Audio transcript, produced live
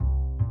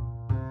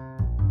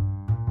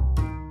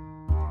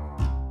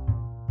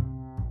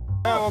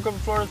Yeah, welcome to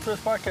Florida's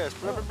first podcast.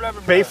 Blah, blah, blah,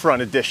 blah, blah.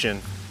 Bayfront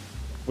edition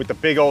with the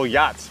big old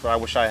yachts that I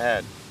wish I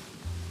had.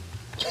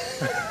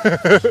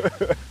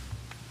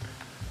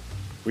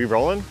 We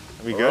rolling?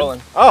 Are we We're good?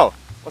 rolling. Oh,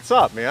 what's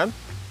up, man?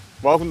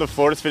 Welcome to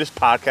Florida's Fittest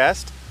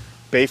Podcast,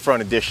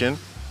 Bayfront edition.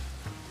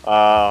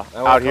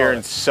 Out here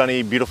in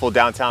sunny, beautiful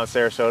downtown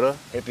Sarasota.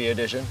 Hippie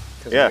edition.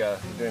 Because Yeah. we're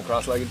doing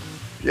cross-legged.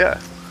 Yeah.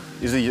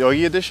 Is it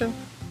Yogi edition?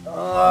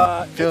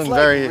 Feeling Feeling it's like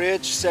very-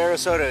 rich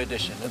Sarasota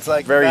edition. It's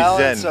like Very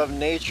balance zen. of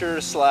nature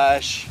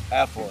 /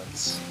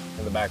 affluence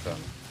in the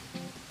background.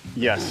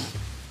 Yes.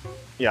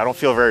 Yeah, I don't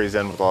feel very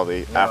zen with all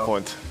the No.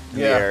 affluent in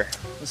Yeah. the air.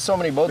 There's so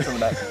many boats in the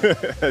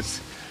back.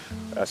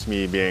 that's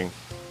me being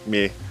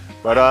me.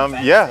 But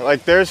yeah,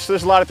 like there's a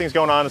lot of things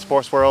going on in the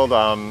sports world.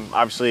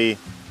 Obviously,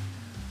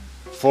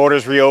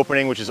 Florida's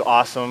reopening, which is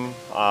awesome.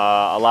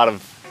 A lot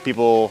of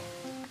people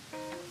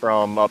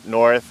from up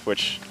north,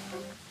 which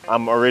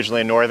I'm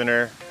originally a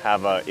northerner,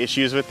 have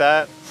issues with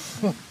that.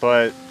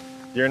 But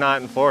you're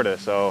not in Florida,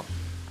 so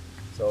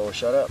So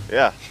shut up.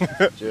 yeah,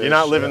 you're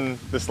not shut living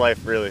this life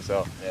really.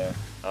 So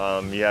Yeah.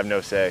 you have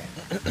no say.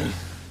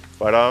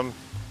 But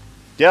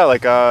yeah,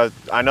 like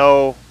I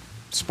know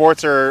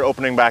sports are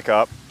opening back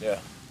up.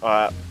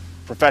 Yeah.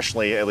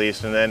 Professionally at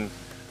least, and then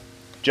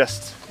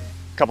just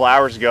a couple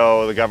hours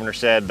ago the governor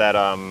said that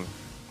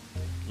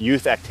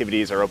youth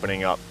activities are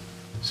opening up,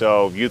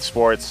 so youth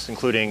sports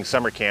including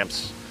summer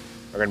camps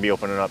are going to be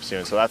opening up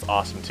soon, so that's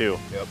awesome too.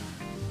 Yep.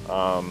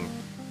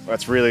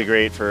 That's really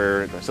great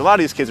for, so a lot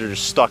of these kids are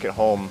just stuck at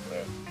home Yeah.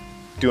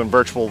 doing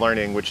virtual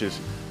learning, which is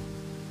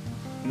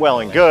well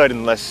and good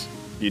unless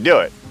you do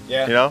it.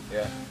 Yeah. You know?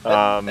 Yeah.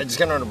 Um, I just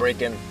kind of want to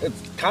break in.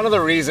 It's kind of the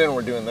reason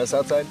we're doing this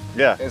outside.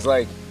 Yeah. It's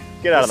like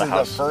Get out of this the is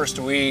house. the first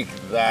week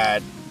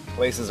that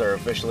places are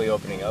officially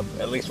opening up,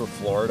 at least with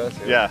Florida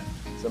too. Yeah.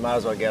 So might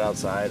as well get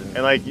outside. And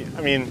And like,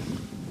 I mean,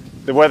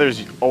 the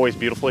weather's always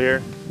beautiful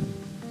here,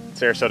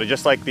 Sarasota.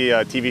 Just like the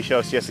TV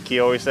show Siesta Key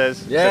always says.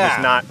 Except Yeah.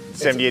 it's not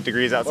 78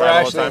 degrees we're outside all the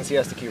actually in time.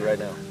 Siesta Key right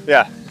now.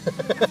 Yeah.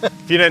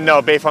 If you didn't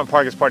know, Bayfront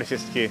Park is part of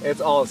Siesta Key.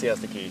 It's all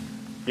Siesta Key.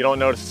 You don't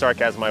notice the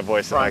sarcasm in my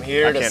voice. From and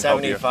here I to can't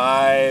help you.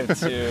 75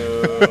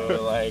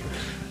 to like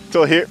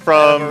Till here Anna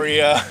from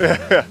Maria,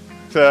 to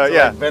to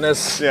yeah, like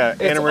Venice. yeah,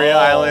 It's Anna Maria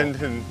all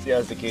Island and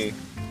Siesta Key.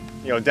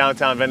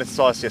 downtown Venice. It's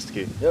all Siesta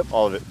Key. Yep.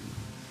 All of it.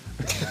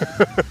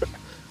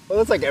 Well,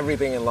 that's like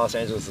everything in Los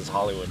Angeles is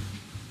Hollywood.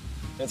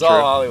 It's True.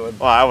 all Hollywood.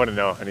 Well, I wouldn't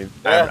know. I mean,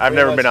 Yeah, I've pretty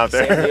never much been out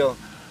Same there. deal.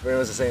 Pretty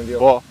much the same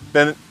deal. Well,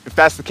 then if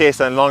that's the case,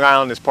 then Long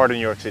Island is part of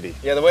New York City.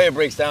 Yeah, the way it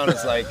breaks down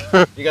is like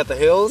you got the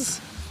hills,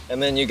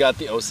 and then you got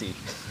the OC.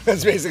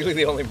 That's basically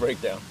the only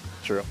breakdown.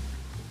 True.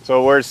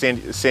 So where's San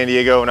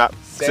Diego? Not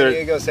San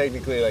Diego's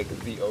technically like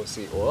the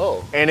OC.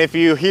 Whoa. And if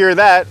you hear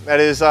that, that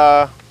is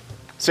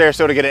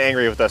Sarasota getting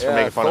angry with us for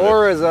making fun of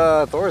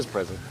it. Thor is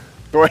present.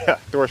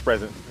 Thor's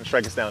present.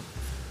 Strike us down.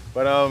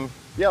 But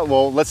yeah,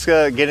 well, let's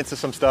get into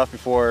some stuff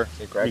before Get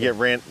we cracking.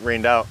 get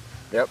rained out.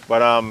 Yep.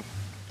 But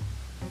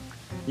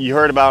you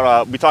heard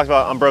about we talked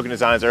about Unbroken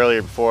Designs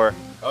earlier before.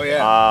 Oh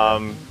yeah.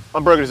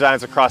 Unbroken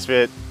Designs, a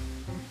CrossFit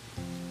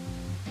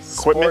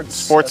equipment,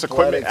 sports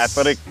equipment,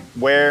 athletic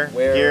wear,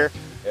 gear.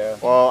 Yeah.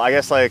 Well, I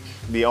guess like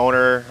the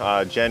owner,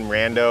 Jen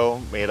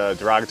Rando, made a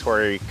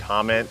derogatory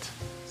comment.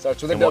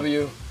 Starts with a And what-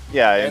 W.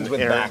 Yeah, Ends with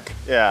her, back.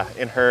 yeah,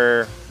 in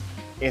her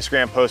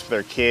Instagram post with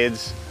her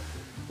kids,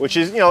 which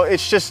is,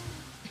 it's just,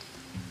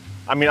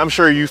 I mean, I'm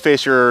sure you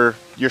face your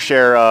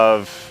share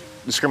of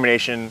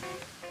discrimination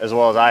as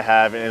well as I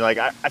have, and like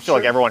I feel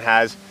like Sure. everyone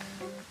has,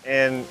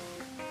 and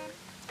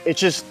it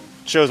just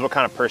shows what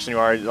kind of person you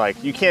are.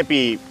 Like you can't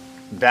be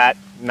that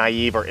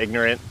naive or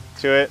ignorant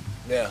to it.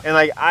 Yeah. And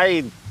like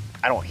I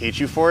don't hate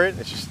you for it.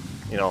 It's just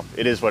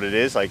it is what it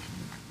is. Like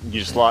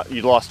you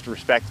lost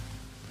respect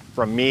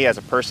from me as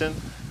a person.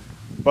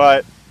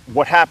 But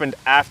what happened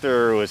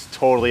after was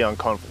totally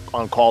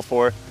uncalled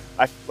for.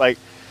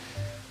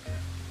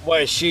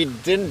 Why she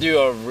didn't do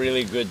a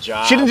really good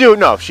job. She didn't do it.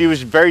 No, she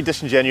was very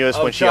disingenuous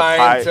Of when she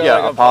trying to,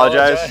 like,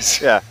 apologized.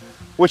 apologize. Yeah,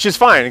 which is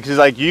fine because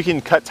like you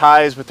can cut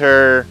ties with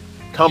her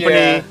company.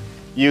 Yeah.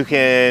 You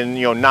can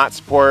not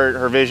support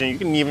her vision. You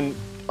can even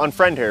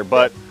unfriend her.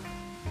 But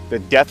the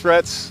death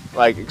threats,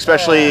 like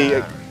especially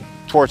Yeah.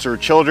 towards her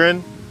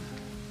children,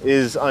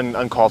 is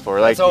uncalled for.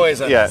 Like That's always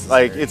yeah,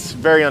 like unnecessary. it's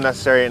very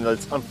unnecessary, and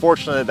it's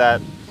unfortunate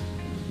that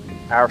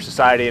our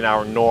society and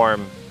our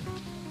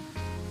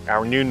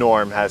new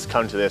norm has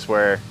come to this,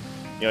 where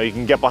you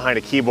can get behind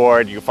a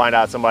keyboard, you can find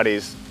out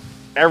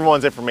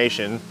everyone's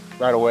information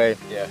right away,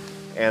 Yeah.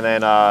 and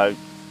then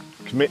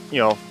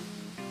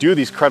do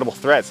these credible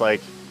threats,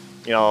 like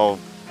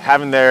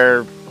having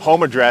their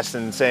home address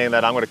and saying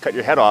that I'm going to cut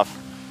your head off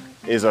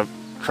is a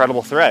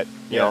credible threat,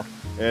 Yeah.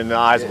 in the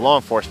eyes of Yeah. law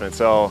enforcement.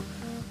 So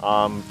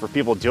for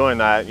people doing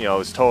that,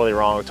 it's totally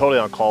wrong, totally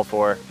uncalled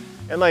for.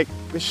 And like,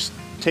 it's just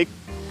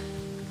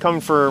come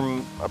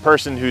from a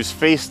person who's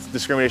faced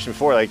discrimination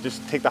before, like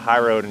just take the high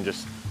road and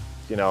just,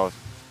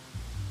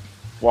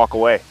 walk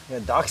away. Yeah,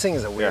 doxing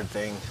is a weird Yeah.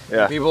 thing.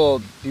 Yeah.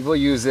 People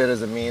use it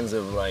as a means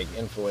of like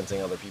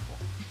influencing other people.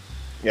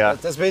 Yeah.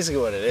 That's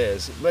basically what it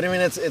is. But I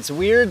mean, it's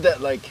weird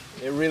that like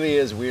it really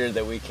is weird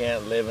that we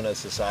can't live in a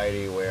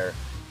society where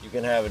you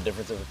can have a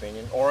difference of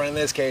opinion, or in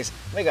this case,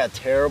 make a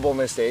terrible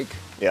mistake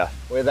Yeah.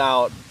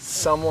 without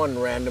someone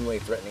randomly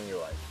threatening your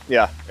life.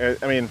 Yeah.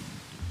 I mean,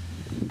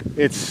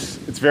 it's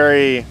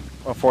very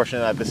unfortunate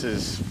that this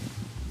is,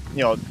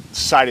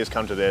 society has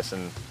come to this,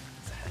 and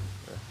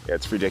yeah,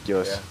 it's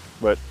ridiculous. Yeah.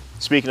 But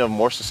speaking of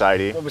more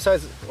society, Well,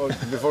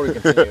 before we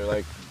continue,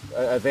 like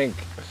I think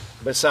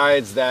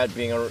besides that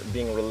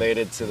being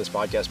related to this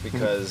podcast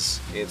because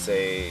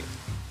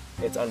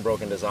it's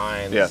Unbroken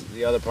Designs. Yeah.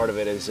 The other part of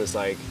it is just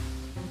like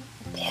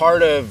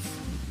part of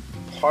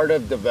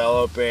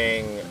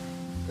developing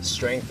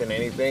strength in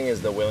anything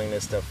is the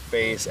willingness to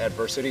face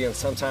adversity, and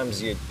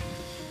sometimes you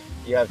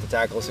have to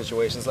tackle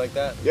situations like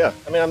that. Yeah.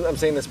 I mean, I'm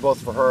saying this both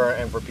for her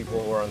and for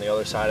people who are on the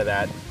other side of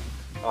that.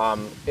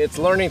 It's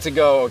learning to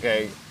go,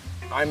 okay,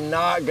 I'm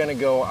not gonna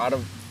go out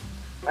of.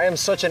 I am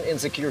such an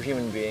insecure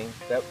human being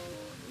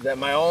that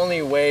my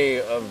only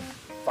way of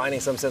finding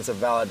some sense of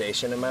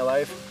validation in my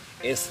life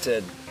is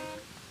to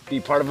be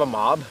part of a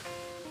mob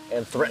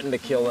and threaten to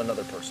kill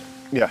another person.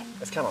 yeah.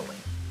 That's kind of lame.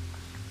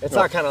 It's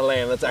not kind of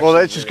lame. That's actually Well,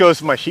 that just really- goes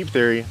to my sheep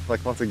theory,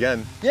 like once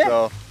again.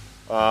 Yeah.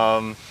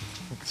 So,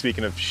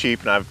 speaking of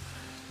sheep, and I've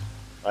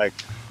like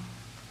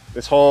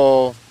this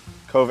whole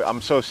COVID.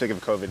 I'm so sick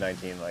of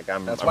COVID-19. Like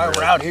That's I'm why really-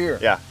 we're out here.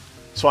 Yeah.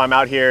 So I'm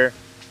out here,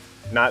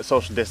 not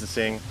social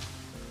distancing,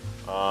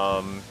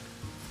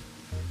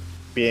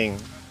 being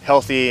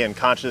healthy and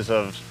conscious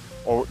of,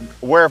 or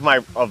aware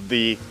of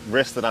the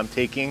risk that I'm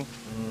taking.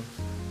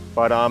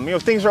 But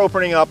things are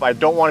opening up. I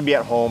don't want to be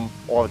at home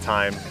all the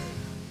time,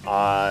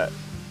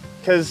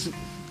 because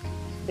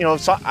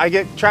so I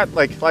get trapped.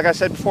 Like I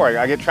said before,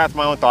 I get trapped in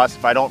my own thoughts.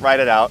 If I don't write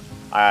it out,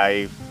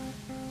 I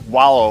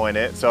wallow in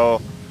it.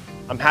 So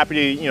I'm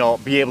happy to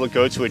be able to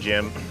go to a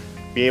gym,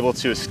 be able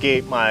to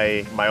escape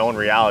my own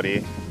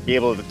reality, be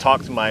able to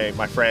talk to my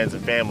friends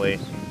and family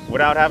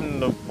without having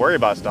to worry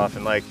about stuff.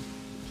 And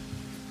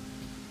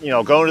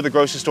going to the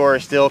grocery store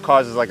still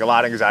causes like a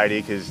lot of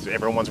anxiety because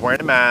everyone's wearing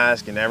a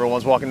mask and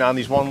everyone's walking down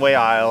these one-way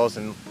aisles,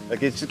 and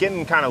like it's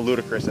getting kind of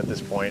ludicrous at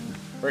this point.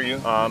 For you?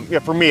 Yeah,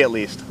 for me at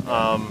least.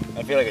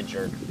 I feel like a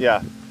jerk.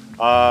 Yeah.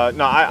 No,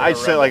 I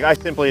You're a I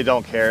simply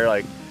don't care.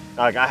 Like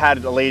I had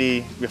a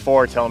lady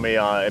before tell me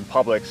in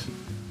Publix,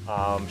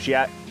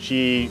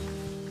 she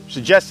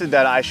suggested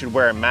that I should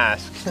wear a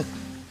mask,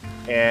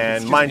 and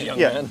Excuse mind me, young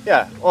yeah, man.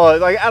 yeah. Well,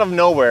 like out of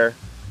nowhere,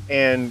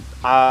 and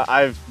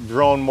I've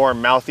grown more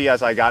mouthy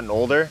as I gotten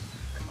older.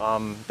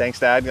 Thanks,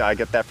 Dad. I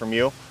get that from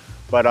you.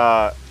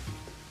 But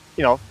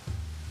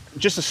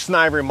just a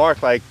snide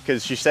remark, like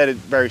because she said it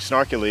very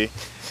snarkily.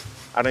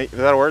 Is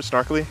that a word?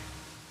 Snarkily?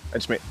 I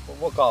just made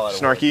We'll call it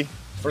a snarky. word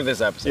for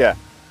this episode. Yeah,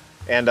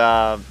 and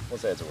We'll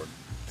say it's a word.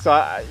 so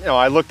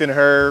I looked in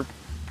her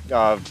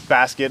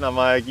basket and I'm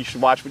like, you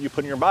should watch what you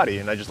put in your body,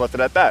 and I just left it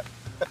at that.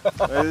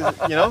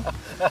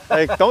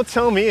 Like don't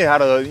tell me how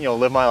to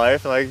live my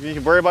life. Like you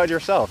can worry about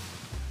yourself.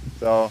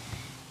 So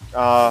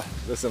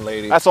Listen,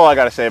 lady. that's all I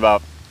got to say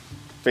about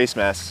face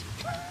masks.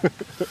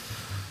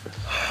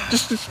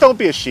 just don't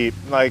be a sheep.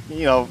 Like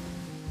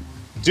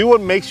do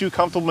what makes you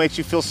comfortable, makes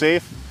you feel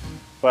safe,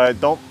 but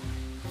don't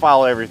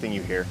follow everything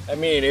you hear. I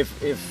mean, if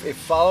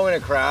following a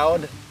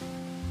crowd,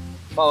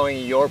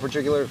 following your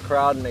particular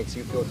crowd makes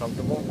you feel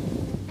comfortable,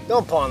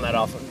 don't pawn that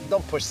off.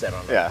 Don't push that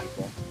on other Yeah.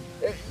 people.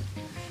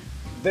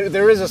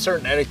 There is a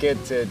certain etiquette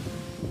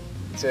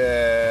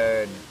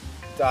to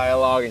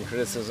dialogue and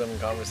criticism and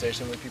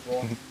conversation with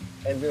people,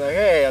 and be like,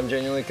 hey, I'm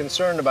genuinely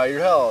concerned about your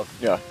health.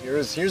 Yeah.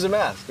 Here's a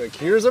mask. Like,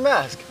 here's a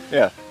mask.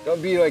 Yeah.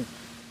 Don't be like,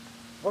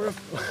 wear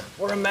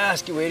a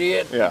mask, you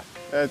idiot. Yeah.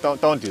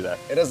 Don't do that.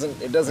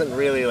 It doesn't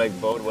really like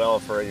bode well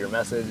for your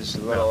message,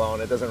 let No.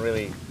 alone it doesn't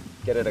really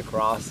get it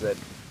across that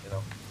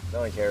no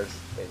one cares.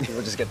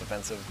 People just get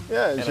defensive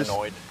Yeah, it's and just-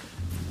 annoyed.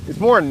 It's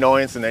more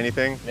annoyance than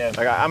anything. Yeah.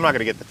 Like I'm not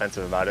gonna get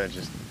defensive about it. It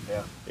just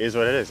Yeah, is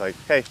what it is. Like,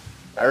 hey,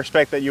 I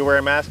respect that you wear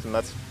a mask, and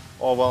that's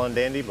all well and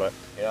dandy, but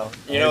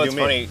it's do me.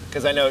 funny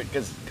because I know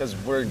because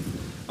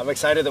I'm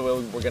excited that we're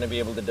going to be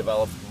able to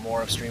develop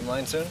more of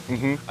Streamline soon.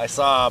 Mhm. I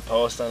saw a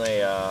post on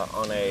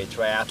a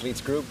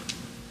triathletes group.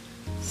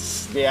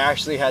 They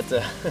actually had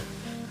to.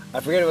 I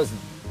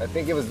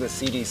think it was the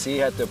CDC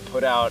had to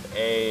put out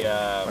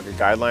like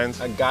guidelines.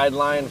 a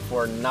guideline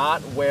for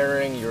not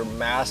wearing your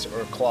mask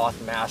or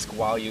cloth mask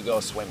while you go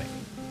swimming.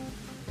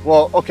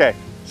 Well, okay.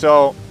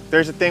 So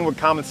there's a thing with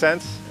common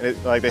sense, and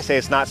like they say,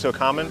 it's not so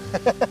common.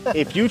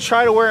 If you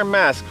try to wear a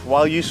mask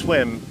while you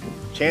swim,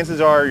 chances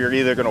are you're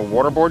either going to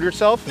waterboard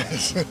yourself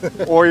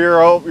or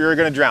you're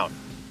going to drown.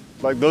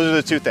 Like those are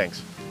the two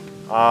things.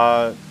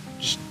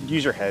 Just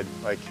use your head.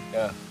 Like,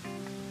 Yeah.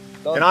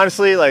 and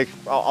honestly, like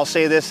I'll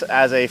say this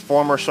as a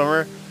former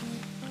swimmer,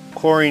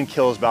 chlorine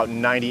kills about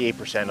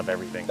 98% of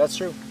everything, That's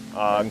true.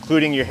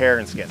 including your hair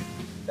and skin.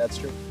 That's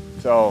true.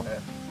 So.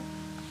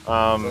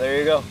 So there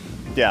you go.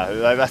 Yeah,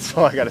 that's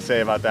all I got to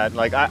say about that.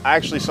 Like I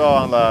actually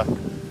saw on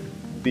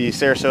the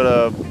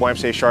Sarasota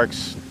YMCA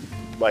Sharks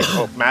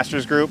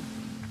Masters group,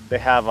 they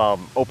have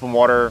open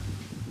water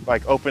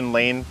like open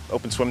lane,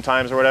 open swim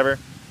times or whatever,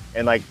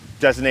 and like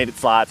designated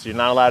slots. You're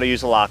not allowed to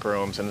use the locker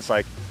rooms, and it's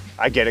like,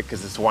 I get it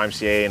because it's the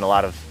YMCA and a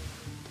lot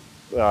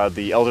of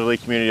the elderly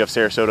community of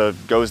Sarasota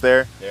goes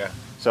there. Yeah.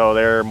 So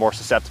they're more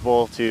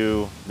susceptible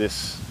to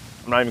this.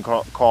 I'm not even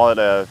call it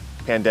a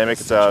pandemic.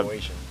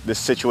 It's this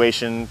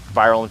situation,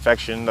 viral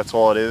infection. That's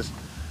all it is.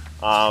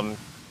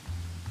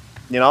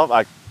 You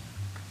know,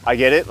 I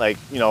get it. Like,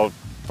 you know,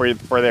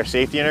 for their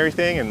safety and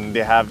everything, and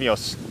they have, you know,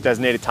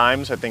 designated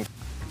times. I think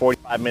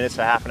 45 minutes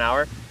to half an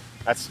hour.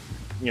 That's,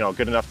 you know,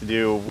 good enough to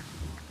do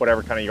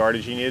whatever kind of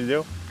yardage you need to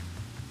do.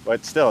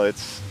 But still,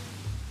 it's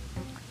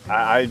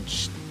I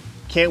just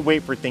can't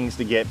wait for things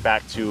to get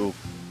back to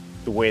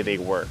the way they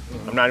were.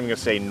 Mm-hmm. I'm not even gonna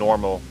say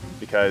normal,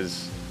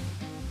 because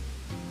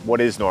what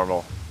is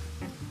normal?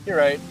 You're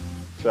right.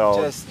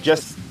 So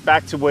just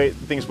back to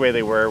things where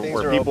they were,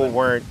 where people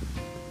weren't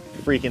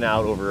freaking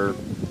out over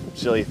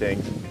silly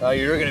things. Oh,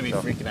 you're going to be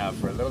freaking out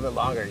for a little bit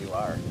longer. You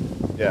are.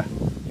 Yeah.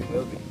 You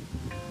will be.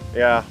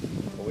 Yeah.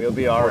 But we'll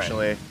be all right.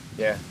 Unfortunately.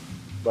 Yeah.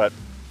 But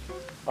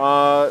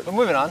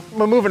moving on.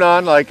 But moving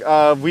on, like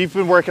we've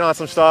been working on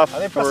some stuff. Are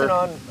they pressing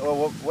on?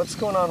 Well, what's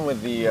going on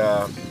with the?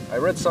 I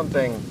read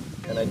something,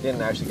 and I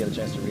didn't actually get a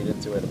chance to read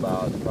into it,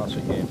 about the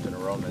CrossFit Games in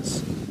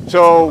Aromas. What's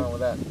going on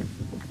with that?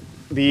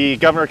 The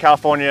governor of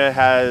California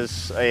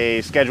has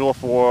a schedule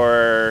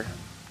for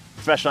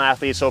professional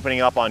athletes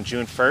opening up on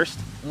June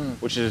 1st,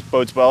 which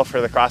bodes well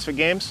for the CrossFit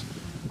Games.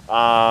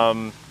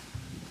 A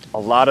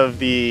lot of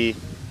the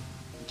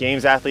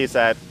Games athletes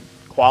that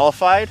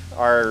qualified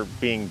are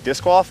being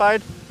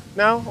disqualified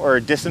now, or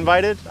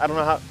disinvited. I don't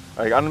know how,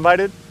 like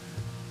uninvited.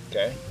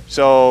 Okay.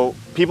 So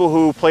people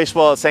who place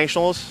well at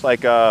sanctionals,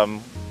 like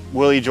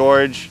Willie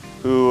George,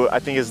 who I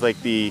think is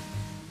like the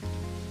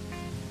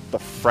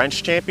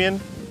French champion,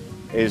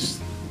 is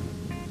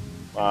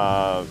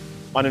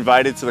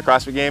uninvited to the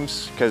CrossFit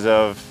Games because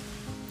of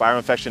viral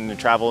infection and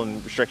travel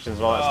and restrictions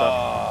and all that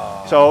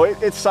stuff. So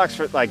it sucks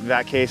for like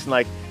that case, and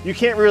like you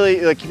can't really,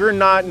 like, if you're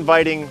not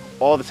inviting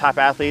all the top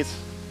athletes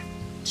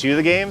to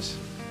the games,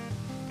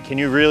 can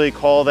you really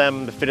call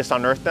them the fittest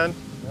on earth then?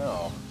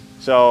 No.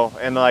 So,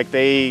 and like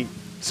they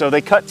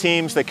cut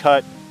teams, they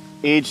cut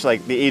age,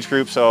 like the age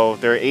group, so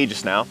they're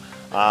ages now.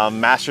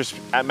 Masters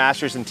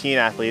and teen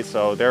athletes,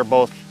 so they're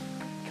both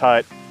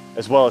cut,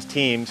 as well as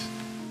teams.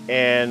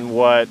 And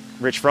what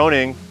Rich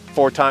Froning,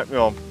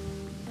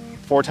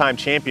 four-time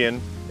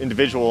champion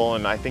individual,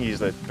 and I think he's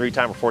the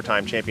 3-time or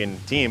 4-time champion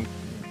team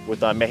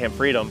with Mayhem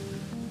Freedom,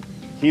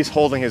 he's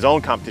holding his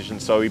own competition.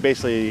 So he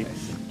basically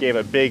gave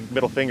a big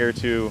middle finger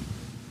to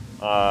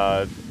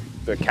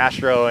the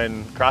Castro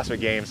and CrossFit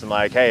Games, and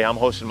like, hey, I'm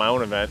hosting my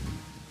own event.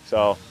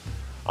 So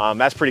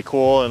that's pretty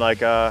cool, and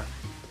like, yeah,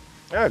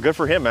 good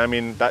for him. I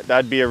mean,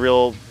 that'd be a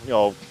real, you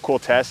know, cool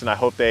test, and I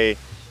hope they,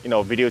 you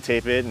know,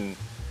 videotape it and,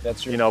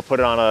 that's true, you know,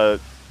 put it on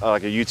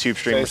like a YouTube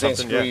stream or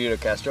something. Screw you to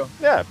Castro?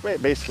 Yeah,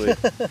 basically.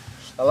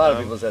 A lot of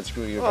people said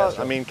screw you to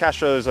Castro. I mean,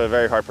 Castro is a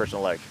very hard person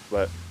to like,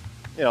 but,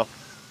 you know,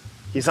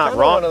 he's not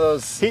wrong. One of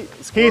those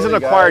he's an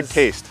acquired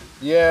taste.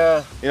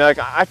 Yeah. You know, like,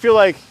 I feel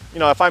like, you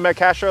know, if I met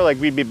Castro, like,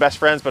 we'd be best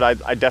friends, but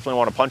I definitely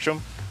want to punch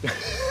him.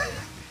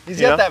 He's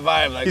got that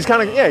vibe. Like, he's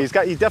kind of, yeah,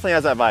 he definitely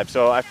has that vibe.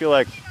 So I feel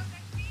like,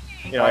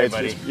 you know, it's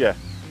yeah.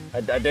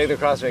 I dig the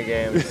CrossFit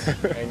Games,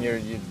 and you're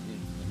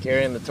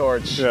carrying the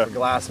torch for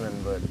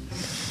Glassman, but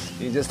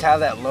you just have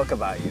that look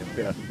about you.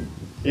 Yeah.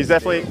 He's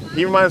definitely,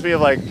 he reminds me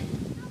of like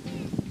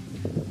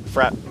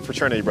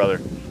fraternity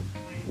brother.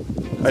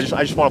 I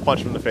just want to punch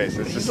him in the face.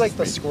 He's like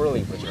the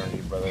squirrely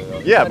fraternity brother, though.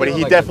 Yeah, but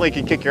he definitely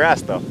can kick your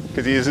ass, though,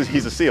 because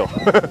he's a SEAL.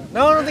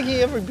 No, I don't think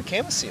he ever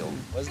became a SEAL.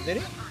 Did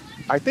he?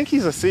 I think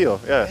he's a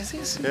SEAL. Yeah. Is he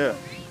a SEAL?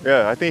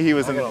 Yeah. I think he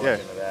was in. Yeah.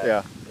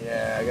 Yeah.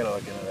 Yeah, I gotta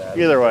look into that.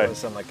 Either way.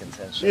 Some like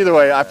contention. Either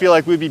way, I feel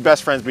like we'd be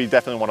best friends, but we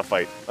definitely want to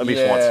fight at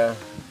least once.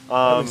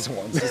 At least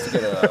once, just to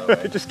get it out of the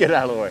way. Just get it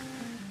out of the way.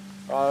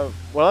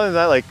 Well, other than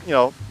that, like, you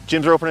know,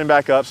 gyms are opening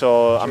back up,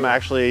 so I'm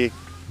actually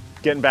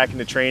getting back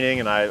into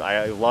training, and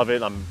I love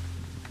it. I'm,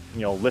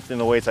 you know, lifting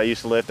the weights I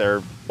used to lift.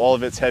 All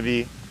of it's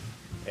heavy,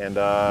 and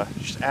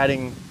just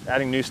adding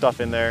new stuff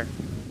in there.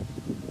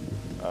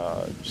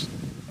 Just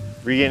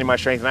regaining my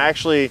strength. And I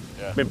actually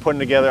been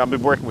I've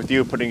been working with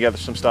you, putting together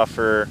some stuff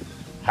for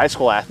high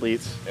school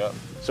athletes. Yep.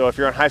 So if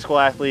you're a high school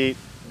athlete,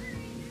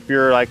 if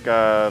you're like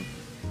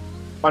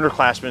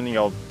underclassmen, you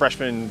know,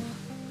 freshman,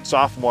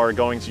 sophomore,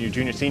 going to your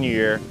junior, senior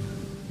year,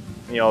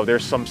 you know,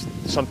 there's some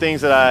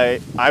things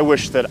that I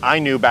wish that I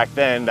knew back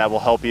then that will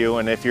help you.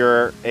 And if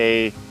you're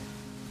a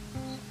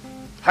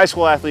high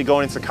school athlete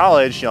going into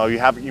college, you know,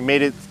 you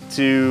made it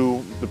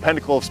to the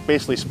pinnacle of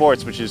basically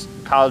sports, which is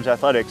college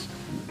athletics.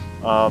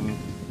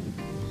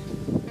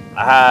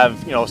 I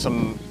have, you know,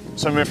 some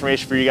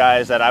information for you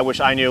guys that I wish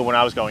I knew when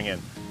I was going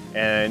in.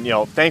 And, you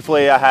know,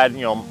 thankfully I had,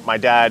 you know, my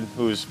dad,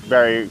 who's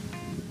very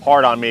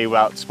hard on me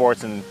about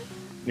sports and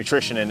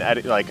nutrition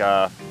and like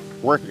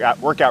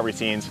workout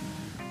routines.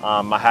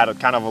 I had a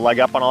kind of a leg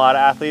up on a lot of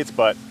athletes,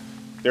 but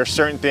there's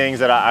certain things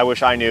that I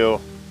wish I knew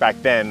back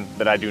then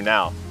that I do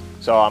now.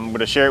 So I'm going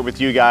to share it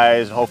with you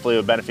guys, and hopefully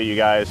it'll benefit you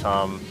guys.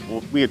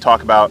 We could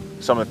talk about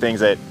some of the things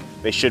that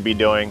they should be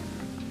doing.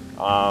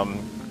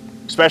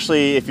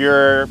 Especially if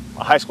you're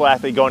a high school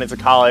athlete going into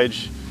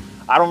college.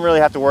 I don't really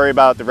have to worry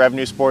about the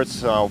revenue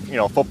sports, you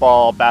know,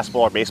 football,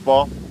 basketball, or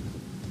baseball.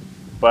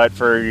 But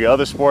for the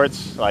other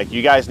sports, like,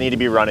 you guys need to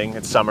be running.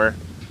 It's summer.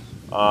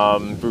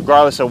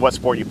 Regardless of what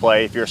sport you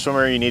play. If you're a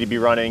swimmer, you need to be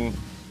running.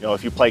 You know,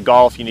 if you play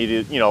golf, you need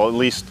to, you know, at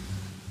least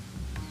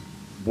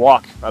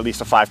walk at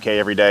least a 5K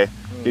every day.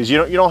 Because you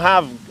don't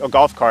have a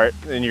golf cart,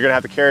 and you're gonna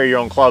have to carry your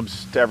own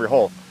clubs to every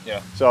hole.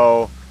 Yeah.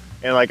 So,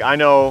 and like, I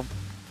know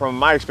from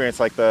my experience,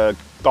 like the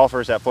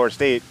golfers at Florida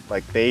State,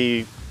 like,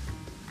 they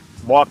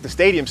walk the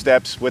stadium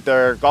steps with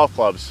their golf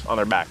clubs on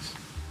their backs.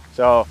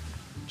 So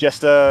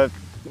just a,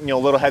 you know,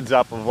 little heads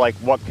up of like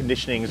what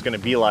conditioning is going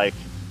to be like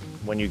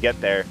when you get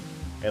there,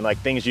 and like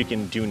things you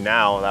can do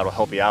now that'll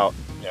help you out.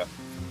 Yeah.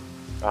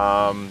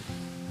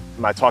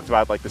 I talked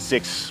about like the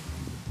 6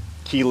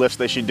 key lifts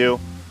they should do,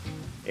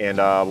 and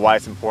why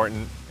it's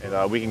important,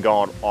 and we can go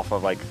on off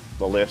of like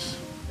the lifts.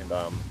 And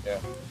yeah,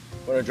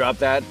 want to drop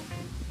that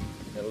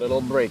a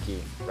little breaky,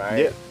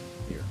 right? Yeah.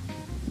 Here.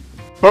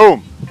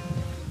 Boom.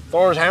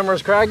 Thor's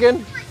hammer's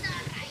cracking,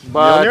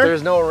 but Mjolnir?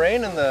 there's no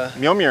rain in the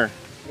Mjolnir.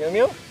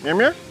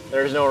 Mjolnir?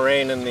 There's no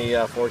rain in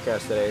the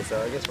forecast today,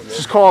 so I guess we're good. This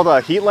is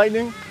called heat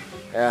lightning.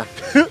 Yeah.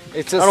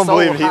 It's just I don't so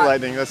believe in heat hot.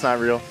 lightning. That's not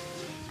real.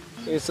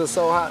 It's just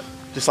so hot.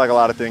 Just like a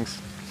lot of things.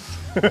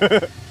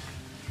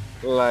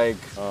 Like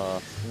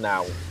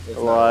now. It's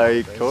not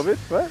Like things. COVID?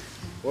 What?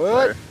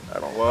 What? I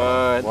don't.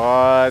 What?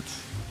 What?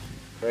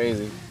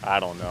 Crazy. I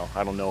don't know.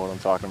 I don't know what I'm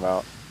talking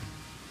about.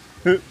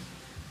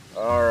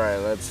 All right,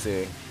 let's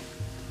see.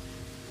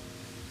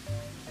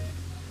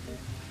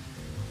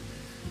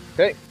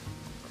 Okay,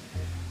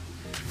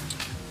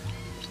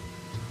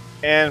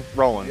 And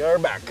rolling. you're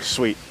back.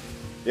 Sweet.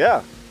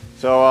 Yeah.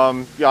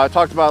 So yeah, I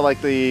talked about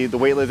like the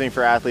weightlifting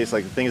for athletes,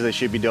 like the things they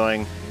should be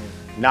doing.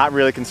 Not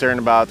really concerned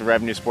about the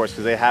revenue sports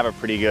because they have a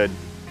pretty good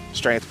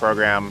strength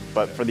program,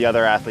 but for the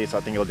other athletes, I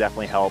think it'll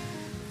definitely help.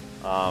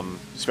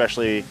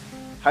 Especially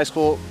high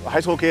school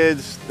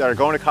kids that are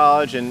going to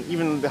college, and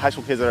even the high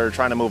school kids that are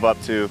trying to move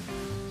up to,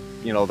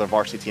 you know, the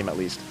varsity team at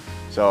least.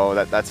 So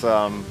that's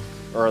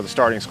or the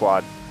starting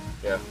squad.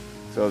 Yeah.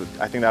 So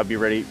I think that would be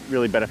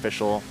really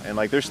beneficial. And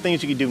like, there's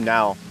things you can do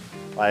now,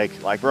 like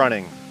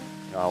running,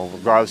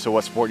 regardless of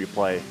what sport you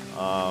play.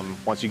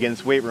 Once you get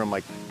into the weight room,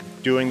 like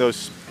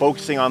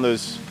focusing on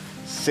those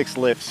 6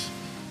 lifts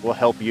will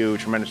help you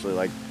tremendously.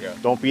 Like, Yeah.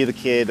 don't be the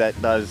kid that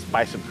does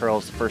bicep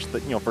curls the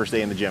first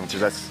day in the gym,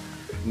 because that's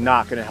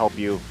not going to help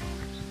you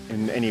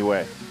in any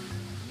way.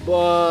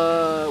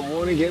 But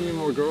won't it get me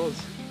more girls?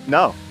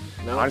 No,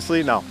 No?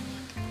 honestly, no.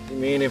 You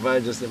mean if I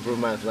just improve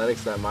my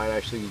athletics, that might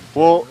actually?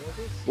 Well,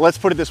 let's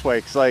put it this way,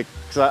 because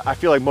I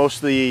feel like most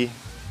of the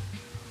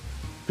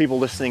people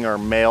listening are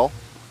male.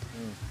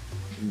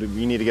 You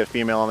need to get a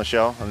female on the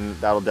show, and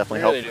that'll definitely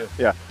We help. really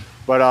do. Yeah,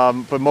 but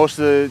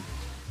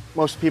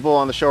most people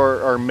on the show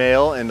are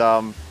male, and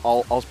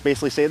I'll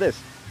basically say this: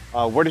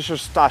 where does your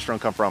testosterone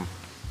come from?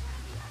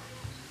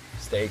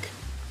 Steak.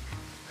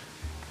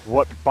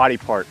 What body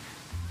part?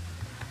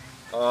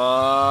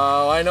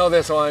 Oh, I know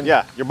this one.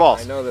 Yeah, your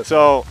balls. I know this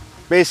So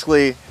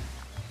basically,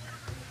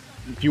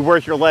 if you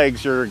work your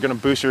legs, you're gonna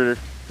boost your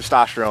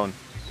testosterone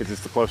because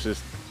it's the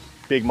closest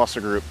big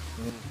muscle group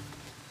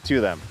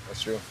to them.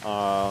 That's true.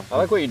 I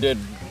like what you did.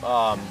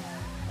 I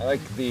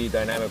like the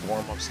dynamic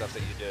warm-up stuff that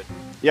you did.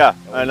 Yeah,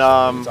 We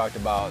and talked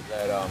about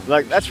that.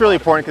 like that's really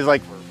important because,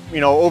 like, you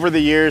know, over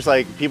the years,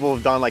 like, people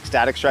have done like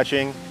static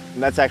stretching,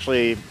 and that's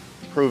actually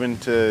proven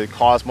to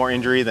cause more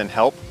injury than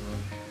help.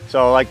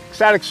 So like,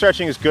 static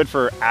stretching is good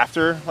for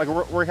after like a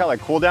workout,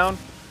 like cool down,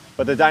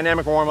 but the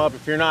dynamic warm up,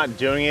 if you're not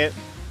doing it,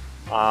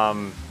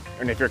 and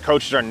if your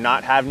coaches are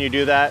not having you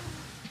do that,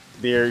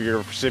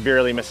 you're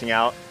severely missing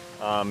out.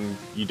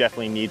 You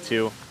definitely need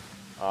to.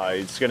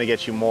 It's going to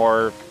get you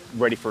more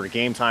ready for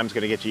game time. It's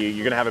going to get you.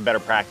 You're going to have a better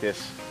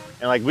practice.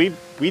 And like we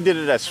did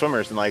it as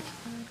swimmers, and like,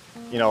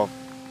 you know,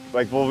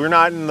 like, well, we're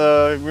not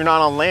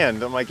on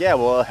land. I'm like, yeah,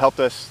 well, it helped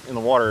us in the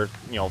water,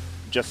 you know,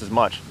 just as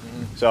much.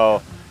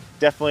 So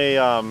definitely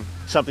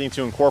something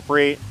to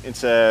incorporate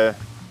into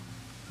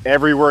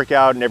every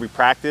workout and every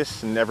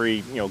practice and every,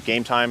 you know,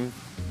 game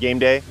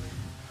day.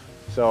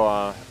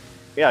 So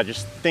yeah,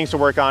 just things to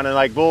work on, and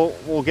like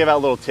we'll give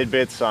out little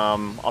tidbits.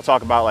 I'll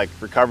talk about like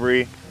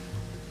recovery,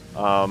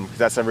 because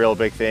that's a real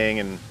big thing,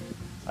 and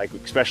like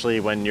especially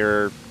when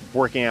you're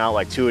working out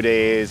like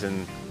 2-a-days,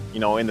 and you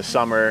know, in the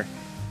summer,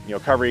 you know,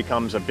 recovery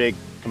becomes a big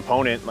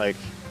component. Like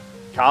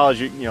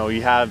college, you know,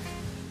 you have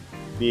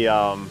the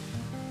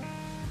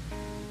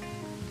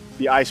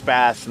ice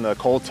baths and the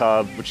cold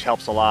tub, which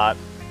helps a lot.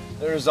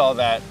 There's all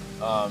that,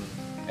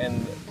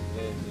 and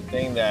the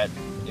thing that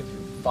if you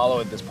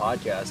followed this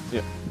podcast,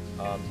 Yeah.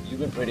 You've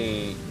been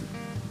pretty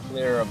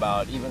clear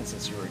about, even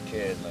since you were a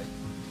kid, like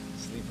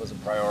sleep was a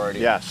priority.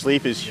 Yeah,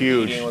 sleep is Your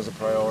huge. Eating was a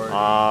priority.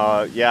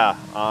 Yeah.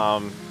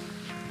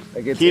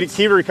 Like it's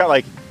Key to recover,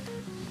 like,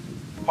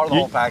 part of the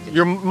whole package.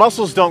 your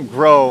muscles don't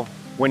grow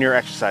when you're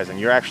exercising.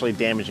 You're actually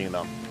damaging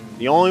them.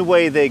 The only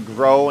way they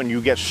grow and you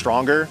get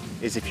stronger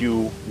is if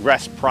you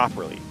rest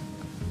properly.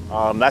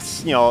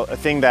 That's, you know, a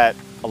thing that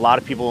a lot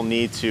of people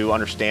need to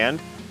understand.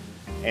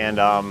 And,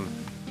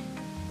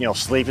 you know,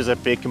 sleep is a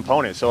big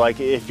component. So like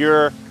if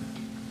you're,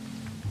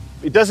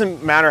 it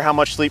doesn't matter how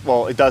much sleep,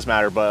 well, it does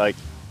matter, but like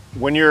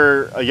when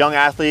you're a young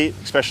athlete,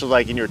 especially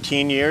like in your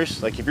teen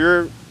years, like if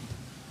you're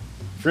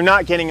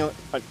not getting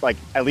like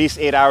at least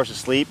 8 hours of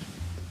sleep,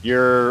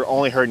 you're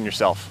only hurting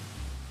yourself.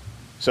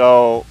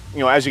 So, you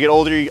know, as you get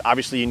older,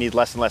 obviously you need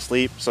less and less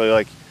sleep. So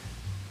like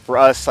for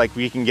us, like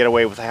we can get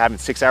away with having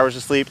 6 hours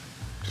of sleep.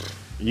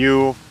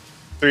 You,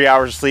 3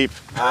 hours of sleep.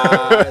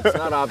 It's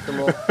not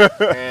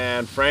optimal.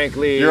 And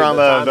frankly, You're on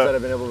the times that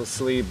I've been able to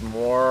sleep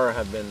more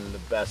have been the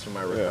best for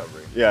my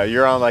recovery. Yeah,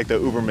 you're on like the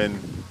Uberman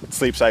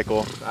sleep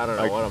cycle. I don't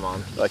know like, what I'm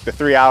on. Like the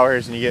 3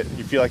 hours and you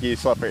feel like you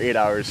slept for 8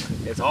 hours.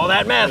 It's all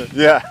that math.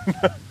 Yeah.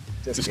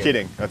 Just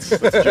kidding. That's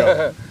a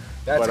joke.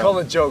 That's called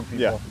a joke,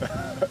 people.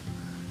 Yeah.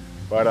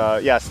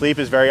 But yeah, sleep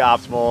is very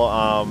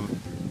optimal.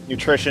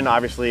 Nutrition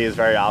obviously is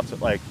very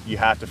optimal. Like you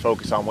have to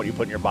focus on what you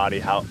put in your body,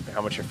 how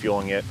much you're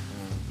fueling it,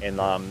 and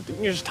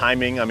you're just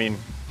timing. I mean,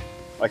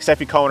 like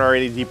Steffi Cohen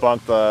already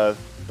debunked the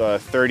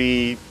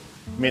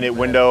 30-minute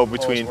window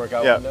between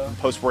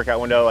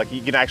post-workout window. Like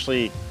you can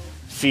actually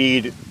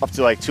feed up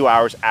to like 2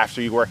 hours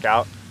after you work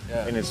out,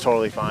 and it's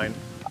totally fine.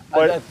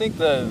 But I think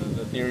the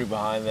theory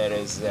behind that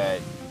is that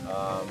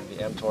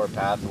the mTOR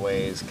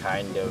pathways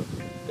kind of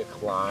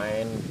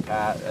decline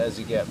as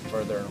you get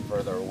further and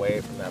further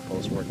away from that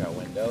post-workout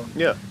window.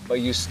 Yeah. But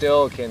you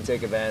still can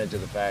take advantage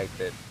of the fact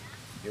that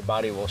your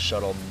body will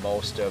shuttle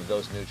most of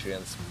those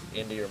nutrients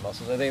into your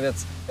muscles. I think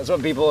that's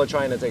what people are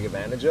trying to take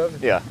advantage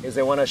of. Yeah. Is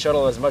they want to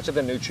shuttle as much of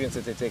the nutrients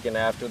that they take in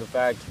after the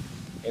fact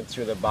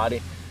into the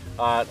body.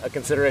 A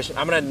consideration.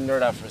 I'm gonna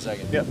nerd out for a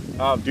second. Yeah.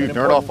 Dude,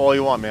 nerd off all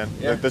you want, man.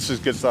 Yeah. This is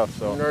good stuff.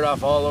 So. Nerd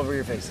off all over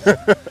your faces.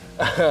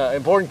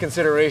 Important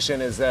consideration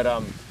is that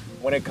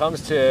when it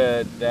comes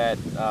to that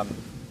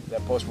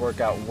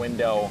post-workout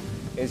window,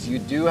 is you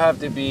do have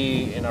to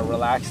be in a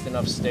relaxed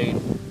enough state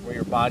where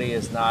your body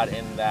is not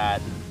in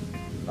that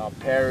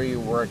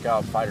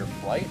peri-workout fight or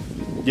flight.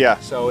 Yeah.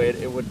 So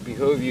it would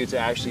behoove you to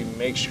actually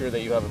make sure that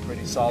you have a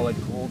pretty solid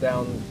cool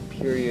down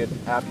period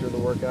after the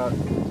workout,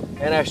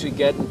 and actually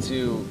get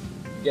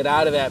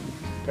out of that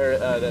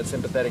that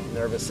sympathetic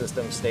nervous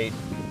system state,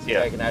 so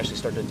that it can actually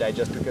start to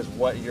digest. Because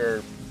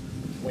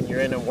when you're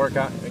in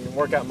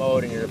workout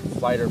mode and you're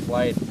fight or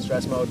flight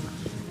stress mode,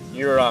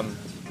 your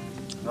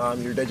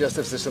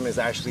digestive system is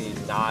actually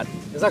it's not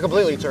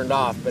completely turned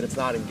off, but it's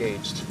not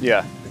engaged.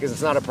 Yeah. Because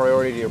it's not a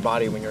priority to your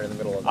body when you're in the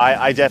middle of it.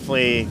 I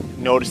definitely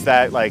noticed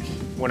that. Like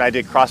when I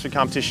did CrossFit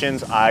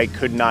competitions, I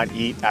could not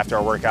eat after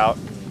a workout.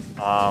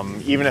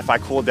 Even if I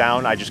cooled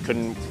down, I just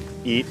couldn't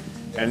eat.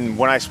 And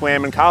when I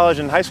swam in college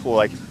and high school,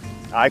 like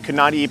I could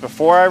not eat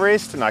before I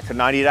raced and I could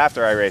not eat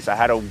after I raced. I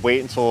had to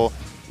wait until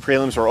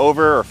prelims were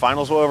over or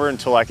finals were over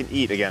until I could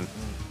eat again.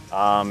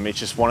 It's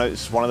just one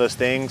of those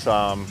things.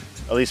 At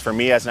least for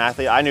me as an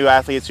athlete, I knew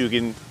athletes who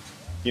can,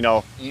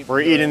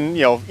 were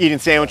eating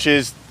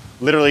sandwiches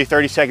literally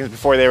 30 seconds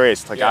before they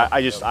raced. Like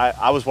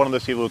I was one of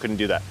those people who couldn't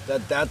do that.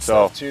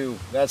 Stuff too.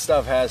 That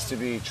stuff has to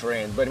be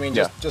trained. But I mean,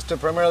 just to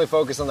primarily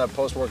focus on that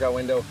post-workout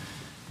window,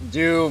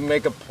 do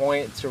make a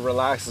point to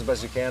relax as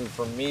best you can.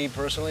 For me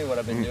personally, what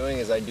I've been doing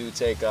is I do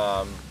take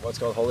what's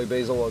called holy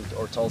basil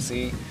or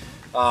Tulsi.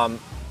 I'm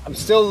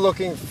still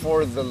looking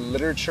for the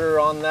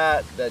literature on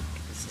that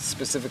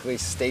specifically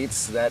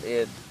states that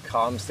it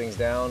calms things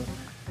down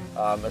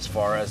as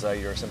far as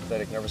your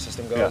sympathetic nervous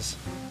system goes.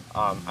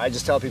 Yeah. I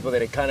just tell people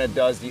that it kind of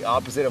does the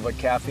opposite of what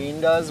caffeine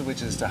does,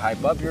 which is to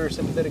hype up your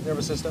sympathetic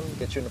nervous system,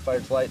 get you into fight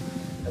or flight.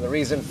 And the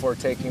reason for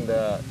taking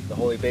the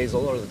holy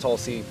basil or the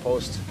Tulsi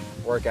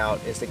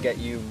post-workout is to get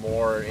you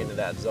more into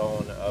that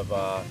zone of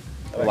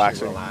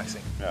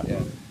relaxing.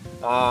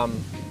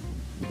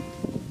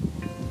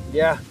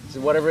 So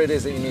whatever it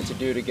is that you need to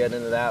do to get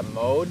into that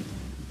mode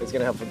is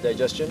going to help with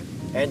digestion.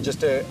 And just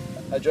to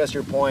address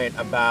your point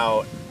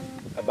about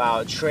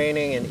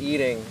training and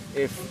eating,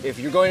 if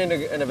you're going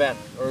into an event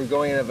or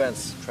going in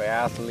events,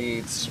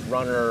 triathletes,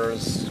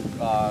 runners,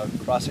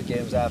 CrossFit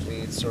Games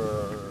athletes,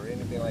 or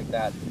anything like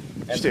that,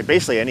 just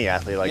basically any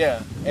athlete,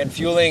 and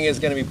fueling is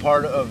going to be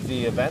part of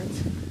the event,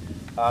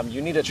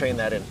 you need to train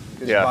that in,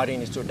 because your body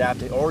needs to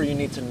adapt it, or you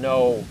need to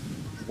know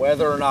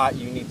whether or not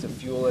you need to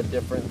fuel at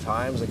different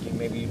times. Like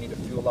maybe you need to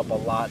fuel up a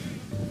lot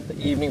the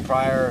evening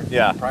prior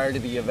to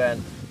the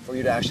event, for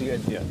you to actually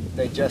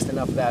digest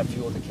enough of that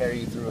fuel to carry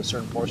you through a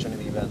certain portion of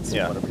the event. So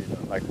whatever you're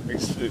doing. Like,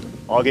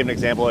 I'll give an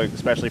example,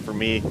 especially for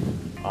me.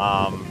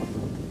 I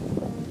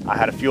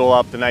had to fuel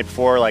up the night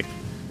before. Like,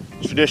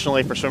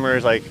 traditionally for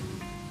swimmers, like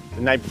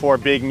the night before a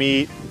big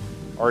meet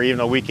or even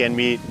a weekend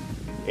meet,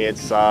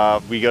 it's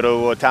we go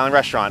to an Italian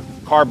restaurant,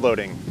 carb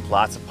loading,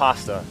 lots of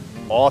pasta,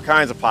 all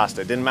kinds of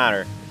pasta. It didn't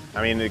matter.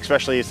 I mean,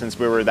 especially since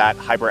we were that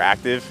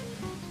hyperactive,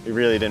 it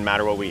really didn't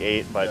matter what we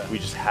ate, but we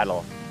just had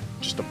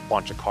just a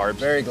bunch of carbs.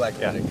 Very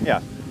glycolytic.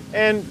 Yeah.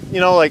 And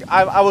like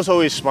I was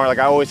always smart. Like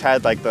I always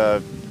had like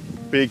the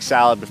big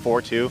salad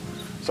before too.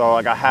 So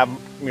like I have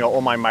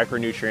all my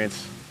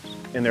micronutrients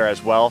in there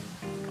as well.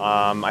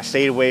 I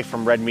stayed away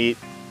from red meat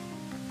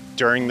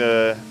during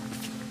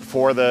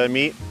for the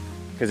meet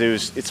because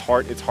it's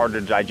hard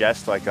to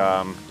digest. Like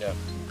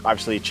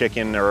obviously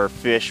chicken or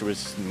fish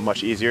was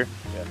much easier.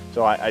 Yeah.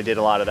 So I did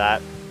a lot of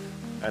that,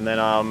 and then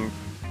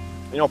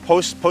you know,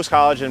 post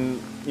college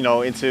and you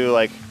know into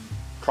like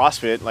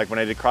CrossFit, like when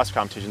I did CrossFit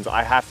competitions,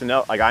 I have to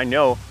know, like I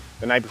know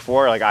the night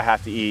before, like I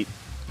have to eat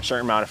a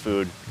certain amount of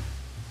food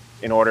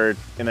in order,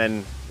 and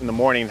then in the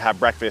morning have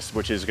breakfast,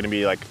 which is going to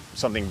be like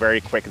something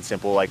very quick and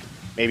simple, like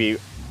maybe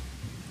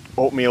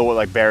oatmeal with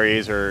like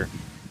berries or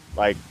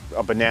like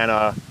a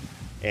banana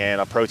and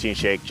a protein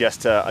shake,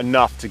 just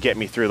enough to get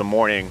me through the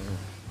morning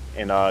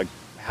and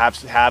have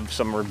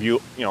some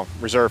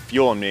reserve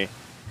fuel in me,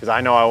 because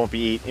I know I won't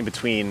be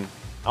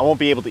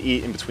able to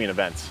eat in between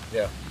events.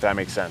 Yeah. If that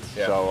makes sense.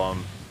 Yeah. So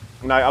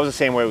and I was the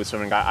same way with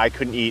swimming. I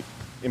couldn't eat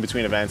in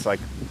between events. Like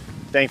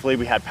thankfully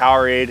we had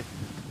Powerade,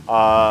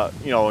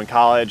 you know, in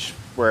college,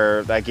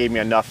 where that gave me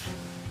enough,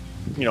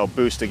 you know,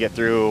 boost to get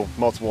through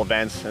multiple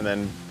events and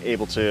then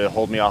able to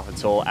hold me off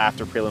until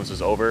after prelims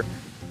was over.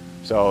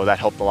 So that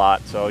helped a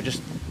lot. So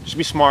just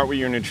be smart with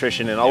your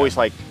nutrition and always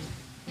like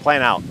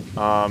plan out.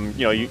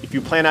 You know, if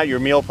you plan out your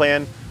meal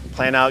plan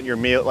out your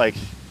meal like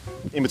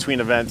in between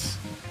events,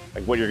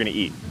 like what you're gonna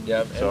eat.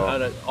 Yeah, So,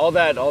 and all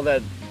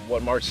that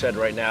what Mark said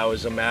right now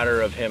is a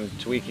matter of him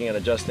tweaking and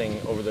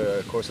adjusting over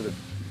the course of the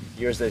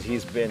years that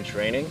he's been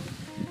training.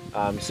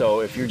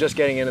 So if you're just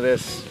getting into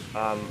this,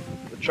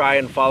 try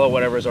and follow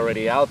whatever's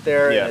already out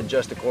there and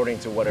adjust according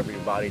to whatever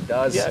your body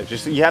does. Yeah,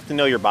 just you have to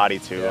know your body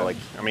too. Yeah. Like,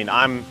 I mean,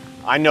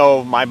 I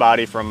know my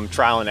body from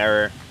trial and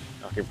error.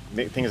 Okay,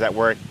 things that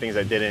worked, things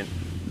that didn't.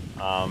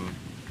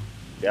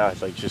 Yeah,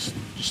 it's like just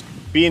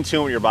be in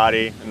tune with your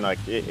body, and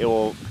like it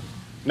will.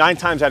 9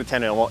 times out of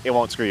 10, it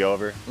won't screw you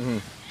over.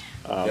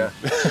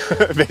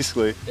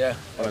 Basically. Yeah.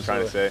 What I'm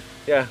trying to say.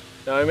 Yeah.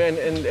 No, I mean,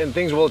 and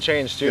things will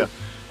change too,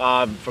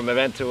 from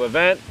event to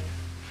event,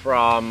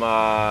 from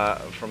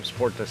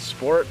sport to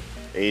sport.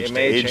 Age it to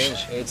may age.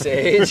 change. Age to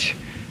age.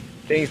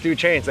 Things do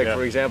change. Like for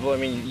Yeah. example, I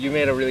mean, you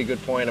made a really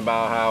good point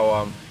about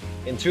how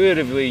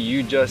intuitively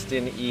you just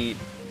didn't eat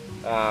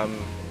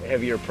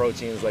heavier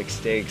proteins like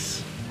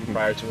steaks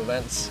prior to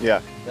events.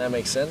 Yeah. That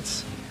makes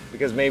sense,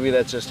 because maybe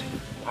that's just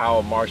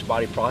how Mark's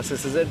body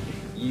processes it.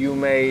 You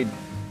may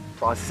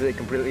process it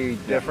completely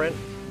different.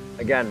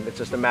 Again, it's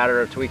just a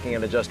matter of tweaking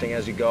and adjusting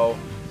as you go.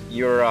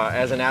 You're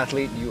as an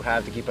athlete, you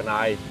have to keep an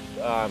eye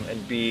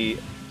and be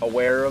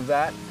aware of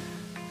that,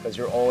 because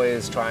you're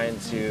always trying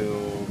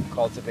to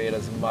cultivate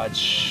as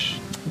much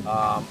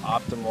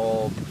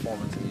optimal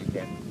performance as you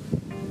can.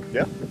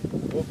 Yeah.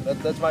 Cool.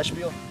 That's my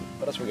spiel.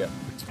 What else we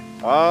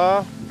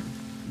got?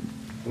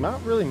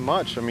 Not really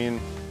much. I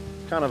mean,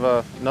 kind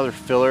of another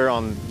filler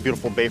on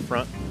beautiful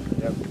Bayfront.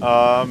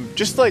 Yep.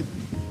 Just like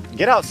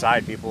get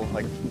outside, people.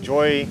 Like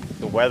enjoy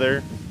the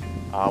weather.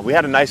 We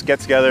had a nice get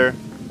together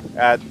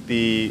at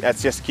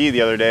Siesta Key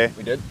the other day.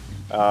 We did.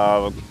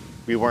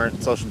 We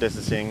weren't social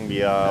distancing. We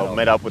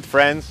met up with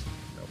friends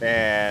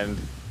and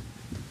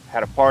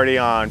had a party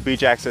on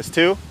Beach Access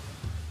 2.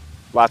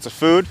 Lots of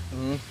food,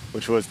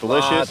 which was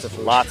delicious. Lots of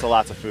food.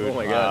 Lots of food. Oh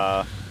my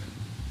God.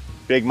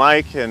 Big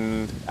Mike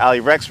and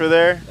Ali Rex were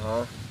there.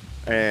 Uh-huh.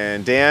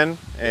 And Dan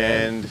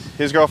and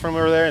his girlfriend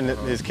were there, and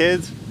his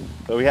kids.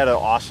 So we had an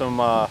awesome,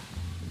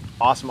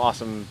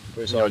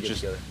 Pretty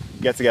solid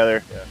get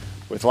together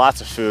with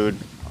lots of food.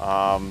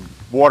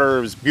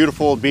 Water was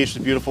beautiful, the beach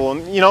was beautiful,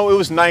 and you know, it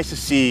was nice to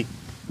see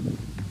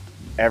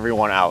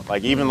everyone out.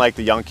 Like even like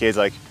the young kids,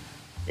 like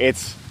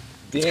it's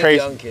crazy.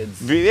 Young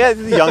kids. Yeah,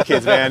 the young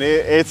kids, man.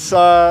 It's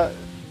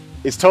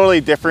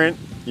totally different.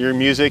 Your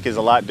music is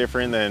a lot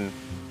different than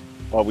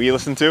what we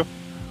listen to.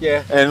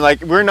 Yeah. And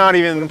like we're not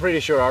even I'm pretty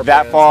sure our that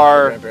parents far.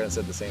 and our grandparents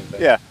said the same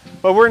thing. Yeah,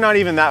 but we're not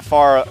even that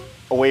far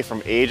away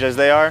from age as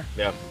they are.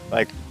 Yeah.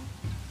 Like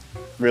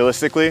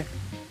realistically,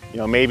 you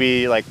know,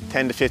 maybe like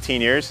 10 to 15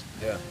 years.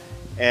 Yeah.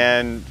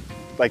 And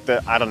like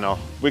I don't know,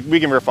 we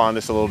can riff on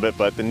this a little bit,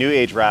 but the new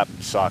age rap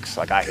sucks.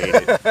 Like I hate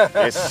it.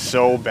 It's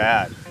so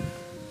bad.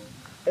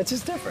 It's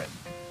just different.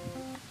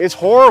 It's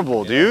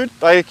horrible, dude.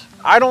 Like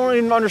I don't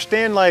even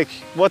understand like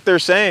what they're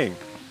saying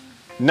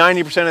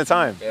 90% of the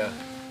time. Yeah.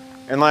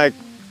 And like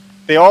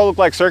they all look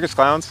like circus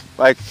clowns.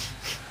 Like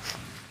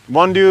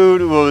one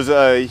dude was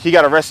he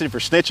got arrested for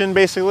snitching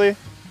basically.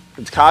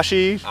 It's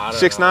Tekashi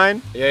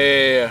 6ix9ine.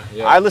 Yeah.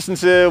 I listened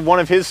to one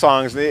of his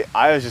songs.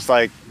 I was just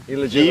like, He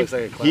legit looks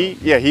like a clown.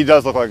 He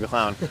does look like a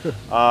clown.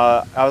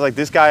 I was like,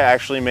 this guy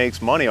actually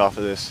makes money off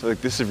of this.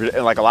 Like this is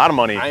like a lot of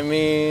money. I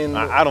mean,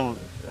 I don't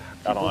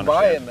people understand.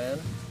 buy it, man.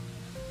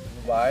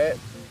 People buy it,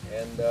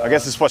 and I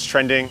guess it's what's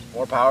trending.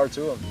 more power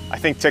to them. I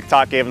think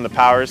TikTok gave him the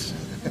powers.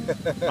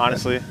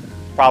 Honestly,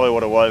 probably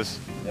what it was.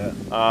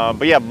 Yeah.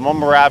 But yeah,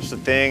 mumble rap's the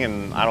thing,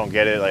 and I don't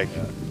get it. Like,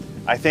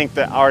 I think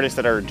the artists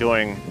that are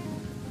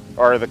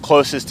the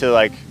closest to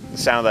like the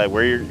sound that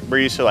we're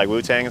used to, like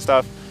Wu-Tang and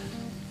stuff.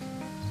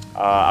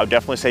 I would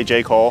definitely say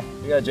J. Cole.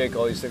 You got J.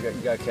 Cole. You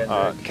got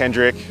Kendrick.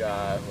 Kendrick.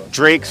 Who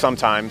Drake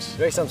sometimes.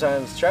 Drake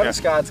sometimes. Travis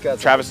Scott's got.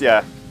 Travis,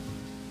 yeah.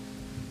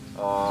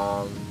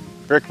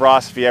 Rick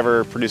Ross, if he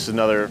ever produces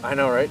another I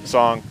know, right?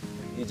 song.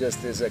 He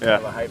just is a kind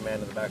of a hype man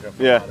in the background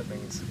for a Yeah. lot of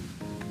things.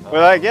 But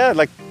like, yeah,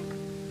 like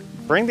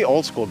bring the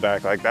old school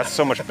back. Like that's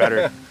so much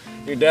better.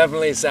 You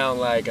definitely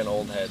sound like an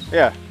old head.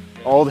 Yeah.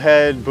 Old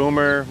head,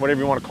 boomer, whatever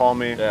you want to call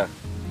me. Yeah.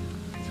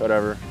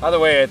 Whatever. Either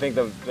way, I think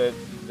the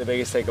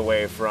biggest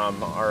takeaway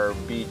from our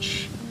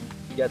beach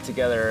get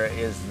together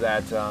is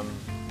that,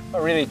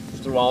 really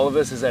through all of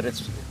this, is that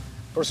it's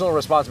personal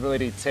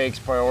responsibility takes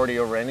priority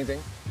over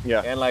anything.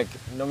 Yeah. And like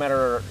no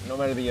matter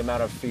the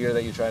amount of fear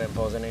that you try to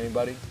impose on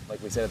anybody, like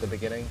we said at the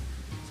beginning,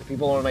 so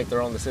people want to make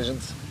their own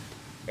decisions,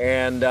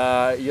 and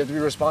you have to be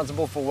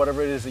responsible for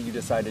whatever it is that you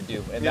decide to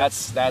do, and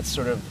that's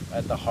sort of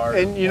at the heart.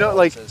 And of you know, what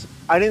like this is.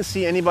 I didn't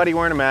see anybody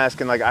wearing a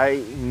mask, and like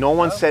no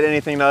one said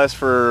anything to us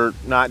for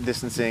not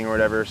distancing or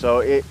whatever. So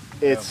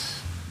it's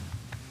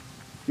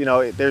you know,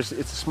 it's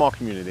a small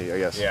community, I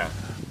guess. Yeah.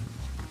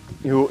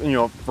 You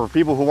know, for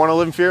people who want to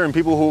live in fear and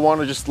people who want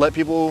to just let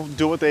people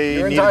do what they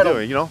You're need to entitled.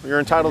 do. You know, you're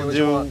entitled to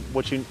do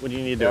what you need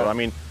to do. Yeah. I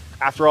mean,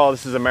 after all,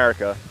 this is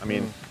America. I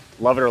mean,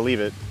 love it or leave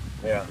it.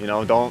 Yeah. You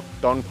know, don't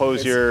impose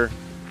It's-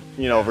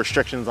 your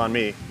restrictions on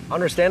me.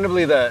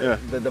 Understandably,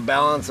 the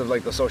balance of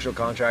like the social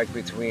contract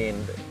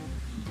between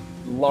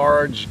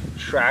large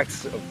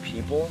tracts of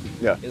people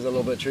is a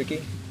little bit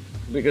tricky,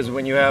 because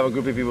when you have a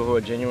group of people who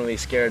are genuinely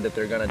scared that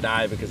they're going to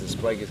die because this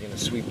plague is going to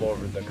sweep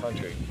over the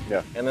country,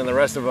 and then the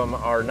rest of them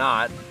are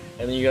not,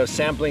 and then you have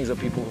samplings of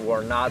people who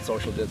are not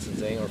social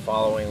distancing or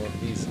following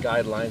these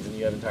guidelines, and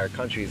you have entire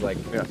countries like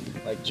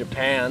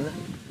Japan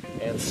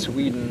and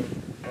Sweden.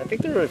 I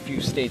think there are a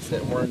few states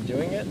that weren't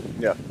doing it,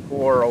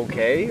 who are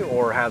okay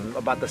or have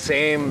about the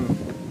same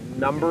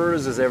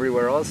numbers as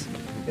everywhere else.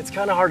 It's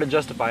kind of hard to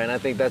justify, and I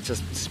think that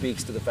just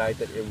speaks to the fact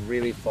that it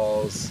really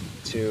falls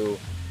to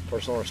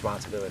personal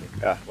responsibility.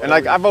 Yeah, and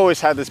like I've always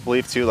had this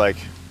belief too. Like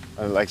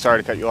sorry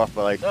to cut you off,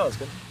 but like, no, it's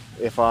good.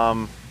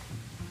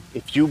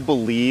 If you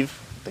believe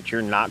that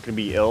you're not going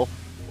to be ill,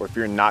 or if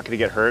you're not going to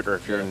get hurt, or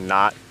if you're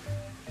not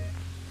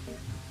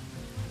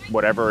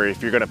whatever,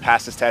 if you're going to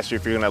pass this test, or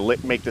if you're going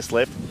to make this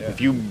lift,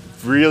 if you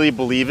really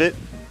believe it,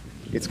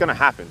 it's going to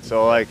happen.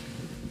 So like,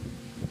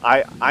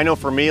 I know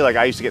for me, like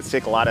I used to get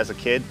sick a lot as a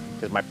kid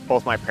because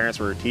both my parents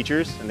were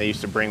teachers, and they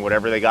used to bring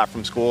whatever they got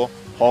from school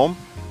home,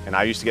 and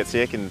I used to get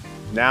sick. And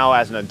now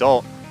as an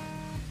adult,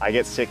 I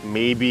get sick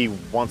maybe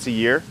once a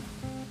year,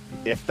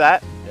 if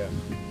that. Yeah.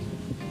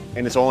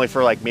 And it's only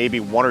for like maybe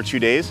 1 or 2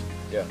 days.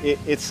 Yeah.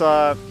 It's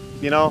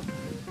you know,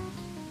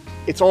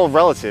 it's all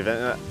relative,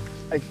 and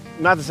like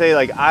not to say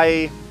like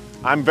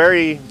I'm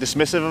very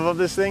dismissive of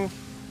this thing,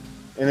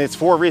 and it's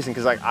for a reason,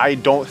 because like I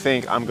don't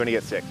think I'm going to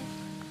get sick.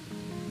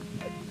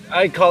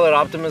 I call it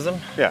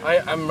optimism.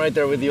 Yeah. I'm right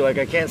there with you. Like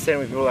I can't stand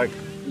when people are like,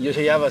 you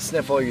have a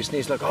sniffle or you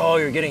sneeze, like, oh,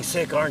 you're getting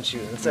sick, aren't you?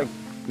 And it's like,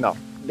 no.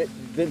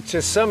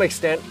 To some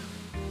extent,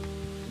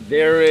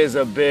 there is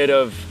a bit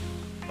of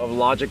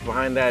logic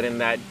behind that, in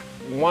that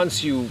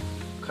once you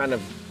kind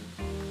of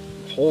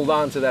hold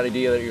on to that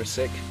idea that you're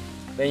sick,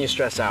 then you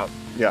stress out,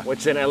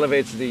 which then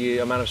elevates the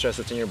amount of stress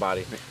that's in your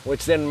body,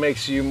 which then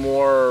makes you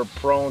more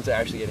prone to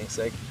actually getting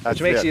sick,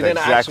 which makes you then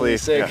actually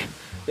sick. Yeah.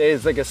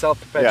 It's like a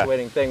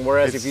self-perpetuating thing.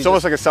 Whereas if you it's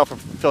almost like a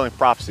self-fulfilling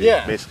prophecy,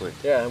 basically.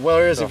 Yeah.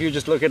 Whereas if you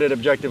just look at it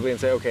objectively and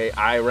say, okay,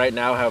 I right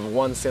now have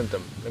one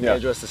symptom. Let me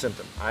address the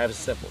symptom. I have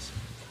sniffles.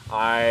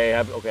 I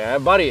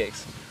have body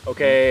aches.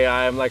 Okay,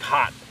 I'm like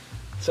hot.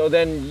 So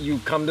then you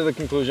come to the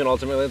conclusion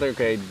ultimately, like,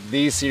 okay,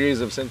 these series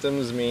of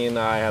symptoms mean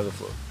I have the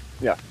flu.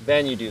 Yeah.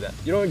 Then you do that.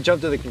 You don't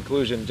jump to the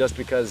conclusion just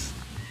because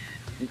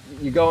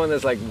you go in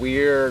this like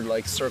weird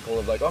like circle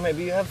of like, oh,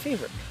 maybe you have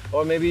fever,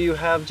 or maybe you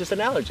have just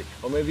an allergy,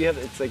 or maybe you have.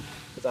 It's like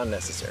it's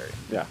unnecessary.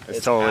 Yeah,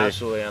 it's totally totally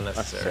absolutely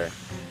unnecessary.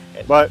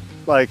 But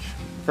like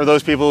for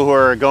those people who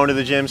are going to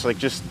the gyms, like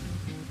just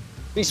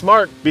be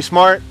smart. Be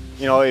smart.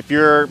 You know, if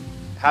you're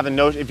having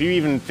if you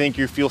even think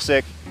you feel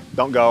sick,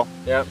 don't go.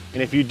 Yeah.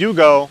 And if you do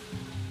go,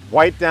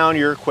 wipe down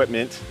your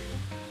equipment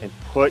and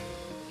put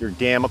your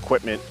damn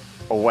equipment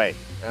away.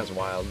 That's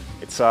wild.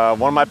 It's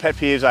one of my pet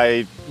peeves.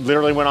 I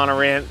literally went on a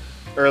rant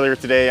earlier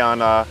today on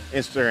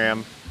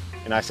Instagram,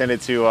 and I sent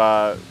it to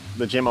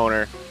the gym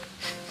owner.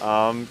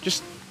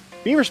 Just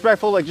be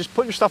respectful. Like, just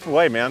put your stuff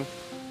away, man.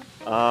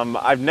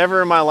 I've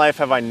never in my life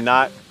have I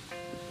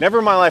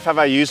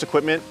used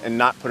equipment and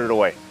not put it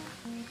away.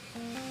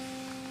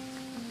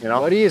 You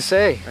know? What do you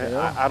say?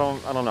 I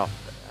don't know.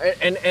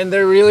 And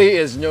there really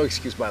is no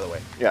excuse, by the way.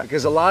 Yeah.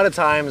 Because a lot of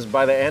times,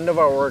 by the end of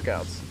our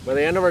workouts, by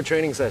the end of our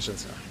training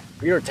sessions,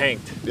 we are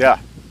tanked. Yeah.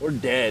 We're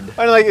dead.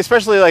 And like,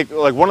 especially like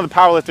one of the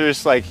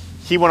powerlifters, like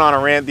he went on a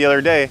rant the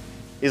other day.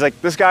 He's like,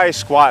 this guy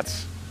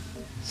squats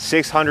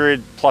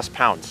 600 plus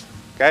pounds.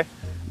 Okay.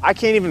 I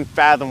can't even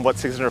fathom what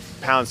 600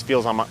 pounds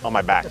feels on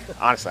my back.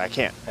 Honestly, I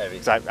can't. Heavy.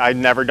 'Cause I've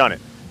never done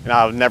it, and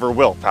I never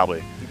will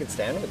probably. You can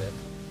stand with it.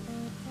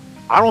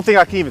 I don't think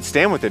I can even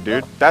stand with it,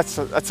 dude. That's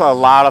a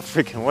lot of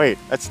freaking weight.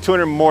 That's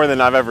 200 more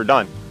than I've ever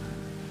done.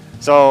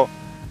 So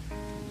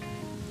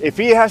if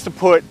he has to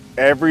put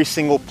every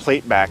single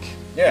plate back,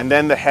 and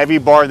then the heavy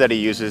bar that he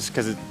uses,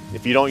 because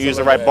if you don't use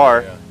the right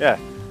bar,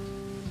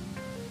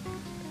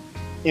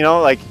 you know,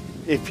 like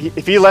if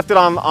he left it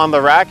on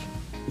the rack,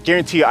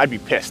 guarantee you I'd be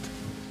pissed.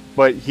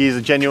 but he's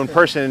a genuine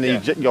person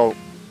and Yeah.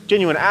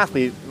 genuine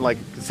athlete, like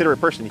considerate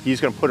person, he's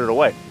going to put it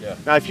away. Yeah.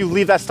 Now, if you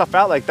leave that stuff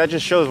out, like that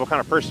just shows what kind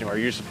of person you are.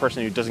 You're just a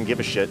person who doesn't give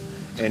a shit,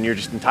 and you're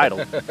just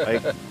entitled.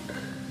 Like,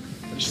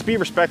 just be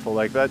respectful,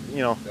 like that. You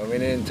know. I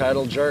mean, an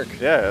entitled jerk.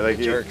 Yeah, like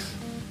Jerks.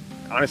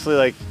 honestly,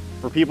 like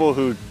for people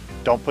who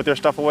don't put their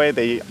stuff away,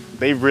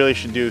 they really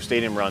should do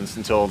stadium runs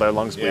until their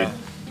lungs bleed. Yeah.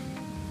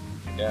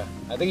 Yeah.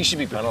 I think you should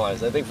be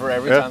penalized. I think for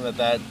every Yeah. time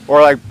that.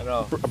 Or like I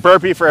know. a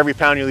burpee for every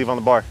pound you leave on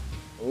the bar.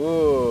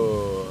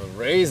 Ooh,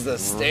 raise the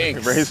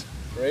stakes.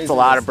 It's a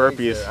lot of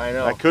burpees. There. I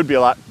know. That could be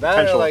a lot. That or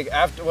Potential. like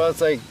after, well,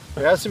 it's like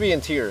it has to be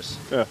in tiers.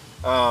 Yeah.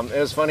 It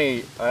was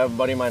funny. I have a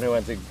buddy of mine who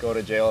went to go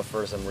to jail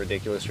for some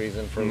ridiculous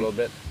reason for a Mm-hmm. little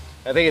bit.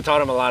 I think it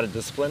taught him a lot of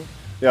discipline.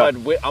 Yeah.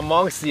 But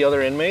amongst the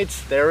other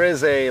inmates, there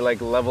is a like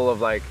level of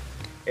like,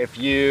 if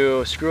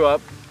you screw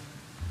up,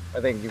 I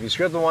think if you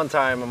screw up the one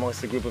time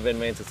amongst the group of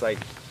inmates, it's like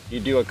you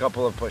do a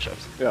couple of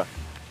push-ups. Yeah.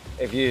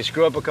 If you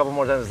screw up a couple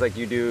more times, it's like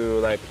you do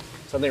like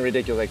something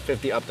ridiculous, like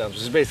 50 up downs,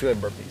 which is basically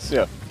burpees.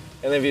 Yeah.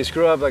 And then if you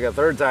screw up like a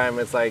third time,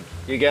 it's like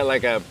you get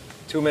like a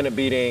 2-minute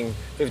beating,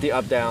 50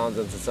 up downs,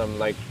 and some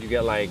like you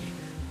get like,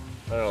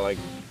 I don't know, like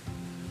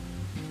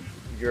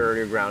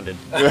you're grounded.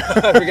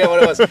 I forget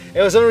what it was.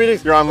 It was something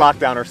ridiculous. You're on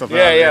lockdown or something.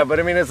 Yeah, yeah. But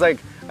I mean, it's like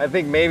I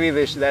think maybe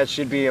that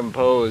should be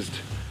imposed.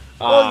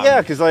 Well,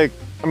 yeah, because like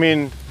I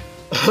mean,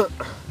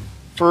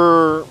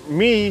 for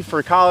me,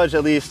 for college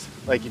at least,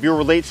 like if you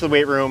were late to the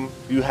weight room,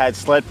 you had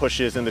sled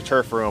pushes in the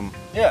turf room.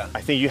 Yeah.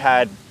 I think you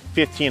had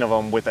 15 of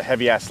them with a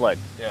heavy ass sled.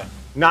 Yeah.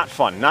 Not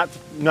fun. Not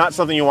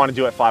something you want to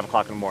do at 5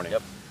 o'clock in the morning.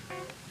 Yep.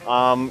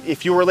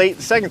 If you were late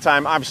the second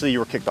time, obviously you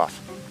were kicked off.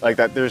 Like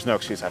that, there's no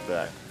excuse after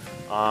that.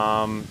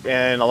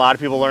 And a lot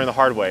of people learn the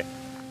hard way.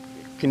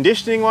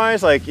 Conditioning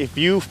wise, like if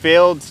you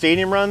failed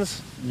stadium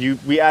runs,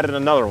 we added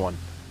another one.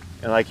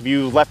 And like if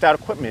you left out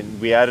equipment,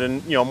 we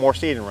added more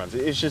stadium runs.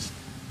 It's just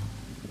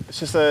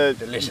a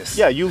Delicious.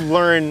 Yeah, you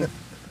learn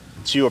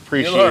to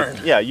appreciate. learn.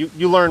 Yeah,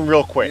 you learn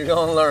real quick. You're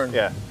gonna learn.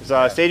 Yeah,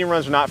 'cause, stadium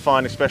runs are not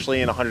fun,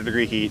 especially in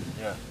 100-degree heat.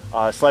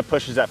 Yeah. Sled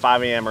pushes at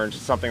 5 a.m. are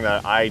just something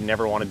that I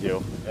never want to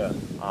do.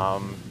 Yeah.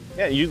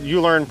 Yeah,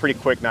 you learn pretty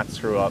quick not to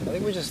screw up. I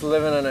think we just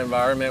live in an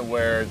environment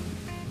where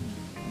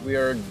we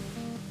are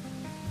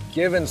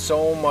given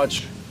so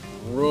much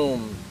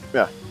room.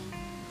 Yeah,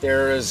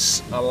 There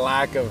is a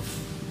lack of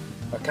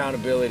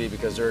accountability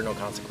because there are no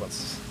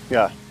consequences.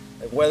 yeah,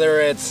 Like whether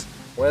it's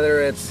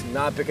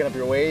not picking up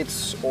your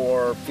weights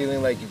or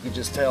feeling like you could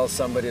just tell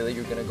somebody that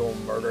you're gonna go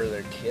murder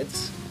their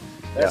kids.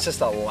 That's Yeah.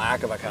 just a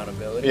lack of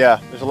accountability. yeah.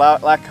 There's a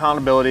lack of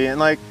accountability, and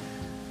like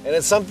And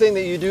it's something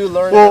that you do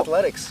learn Well, in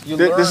athletics. You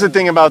this is the learn-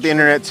 thing about the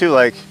internet too.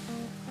 Like,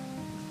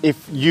 if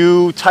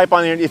you type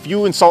on if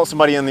you insult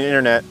somebody on the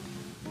internet,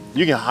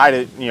 you can hide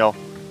it.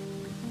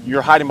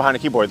 You're hiding behind a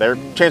keyboard.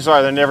 Chances are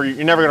you're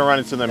never gonna run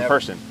into them in Never.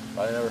 person.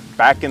 Probably never.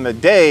 Back in the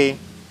day,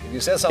 If you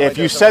said something, if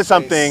you said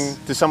something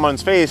to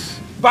someone's face,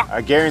 Bah!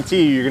 I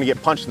guarantee you're gonna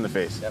get punched in the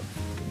face. Yep.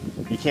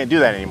 You can't do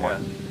that anymore.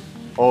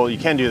 Yeah. Well, you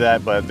can do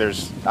that, but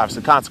there's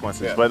obviously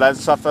consequences. Yeah. But that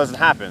stuff doesn't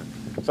happen.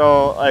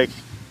 So like,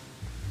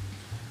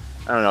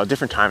 I don't know,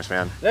 different times,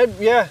 man.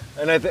 Yeah,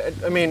 and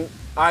I mean,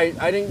 I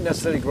didn't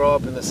necessarily grow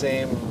up in the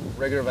same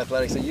rigor of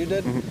athletics that you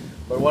did,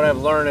 but what I've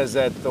learned is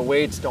that the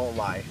weights don't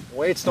lie.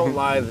 Weights don't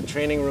lie. The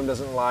training room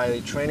doesn't lie.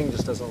 The training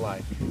just doesn't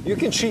lie. You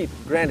can cheat.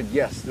 Granted,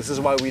 yes. This is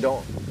why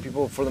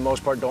people for the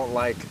most part don't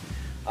like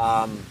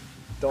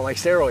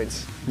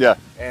steroids Yeah,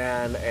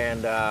 and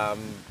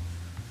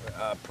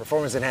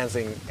performance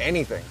enhancing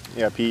anything.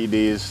 yeah,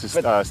 PEDs,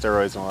 But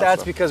steroids, and all that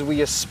That's stuff. because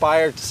we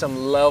aspire to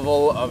some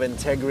level of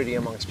integrity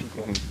amongst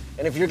people.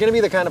 And if you're going to be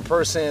the kind of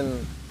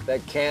person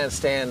that can't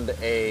stand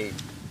a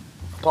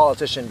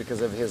politician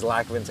because of his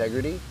lack of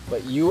integrity,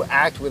 but you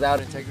act without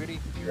integrity,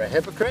 you're a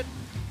hypocrite,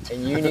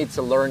 and you need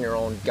to learn your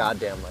own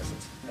goddamn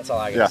lessons. That's all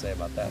I got to Yeah. say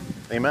about that.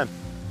 Amen.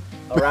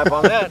 I'll wrap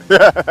on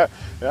that.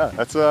 Yeah,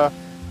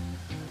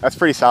 that's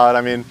pretty solid.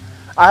 I mean,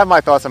 I have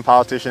my thoughts on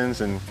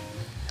politicians, and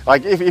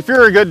like if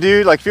you're a good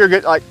dude, like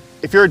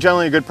if you're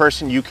generally a good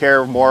person, you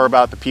care more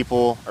about the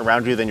people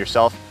around you than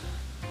yourself,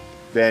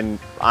 then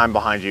I'm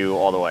behind you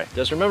all the way.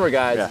 Just remember,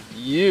 guys, Yeah.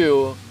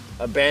 you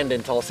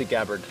abandoned Tulsi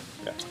Gabbard,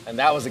 Yeah. and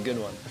that was a good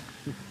one.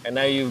 And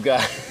now you've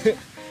got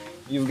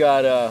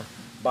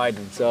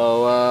Biden.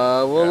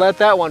 So we'll let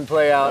that one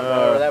play out,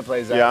 however that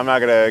plays out. Yeah, I'm not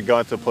gonna go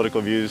into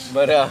political views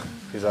But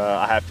because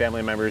I have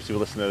family members who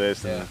listen to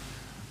this, and Yeah.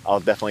 I'll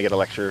definitely get a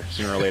lecture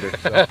sooner or later.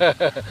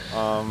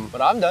 So.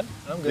 but I'm done.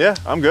 I'm good. Yeah,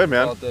 I'm good,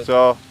 man. Call it the-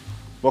 So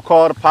we'll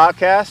call it a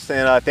podcast,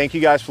 and thank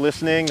you guys for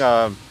listening.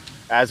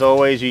 As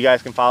always, you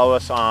guys can follow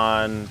us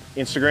on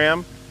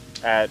Instagram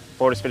at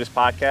Florida's Fittest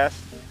Podcast,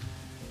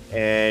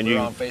 and We're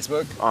on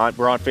Facebook.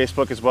 we're on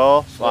Facebook as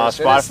well. Florida's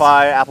Fittest.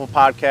 Spotify, Apple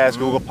Podcasts,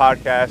 Google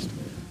Podcast,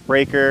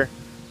 Breaker.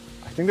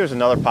 I think there's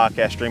another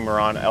podcast stream we're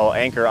on.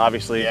 Anchor,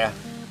 obviously. Yeah.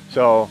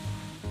 So,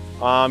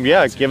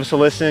 yeah, give us a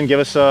listen. Give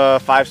us a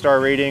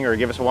 5-star rating or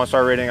give us a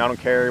 1-star rating. I don't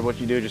care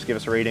what you do. Just give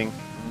us a rating.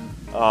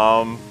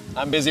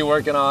 I'm busy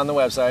working on the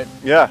website.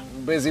 Yeah.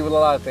 busy with a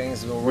lot of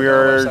things.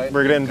 We're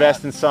going to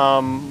invest in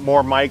some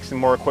more mics and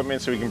more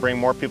equipment so we can bring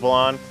more people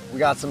on. We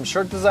got some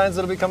shirt designs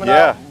that'll be coming out.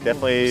 Yeah,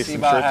 definitely See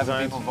some about shirt having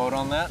designs. people vote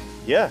on that.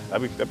 Yeah,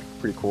 that'd be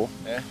pretty cool.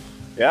 Yeah.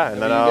 Yeah,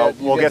 and then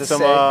You get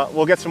to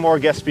we'll get some more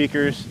guest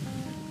speakers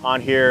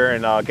on here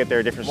and get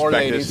their different More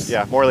perspectives. ladies.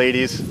 Yeah, more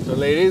ladies. So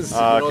ladies,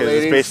 Because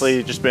it's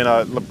basically just been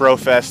a bro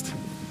fest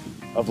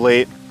of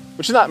late,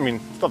 which is not. I mean,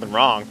 there's nothing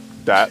wrong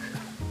with that,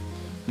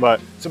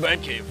 but it's a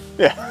man cave.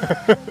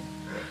 yeah.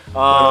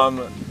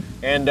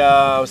 And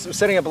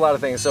setting up a lot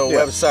of things. So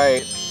Yeah.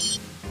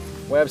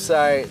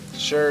 website,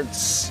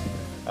 shirts,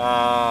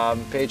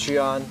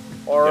 Patreon,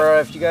 or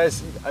if you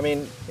guys, I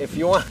mean, if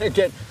you want to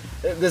get,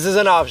 this is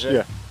an option.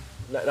 Yeah.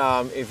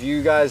 If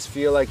you guys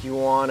feel like you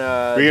want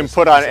to, We can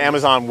put on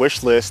Amazon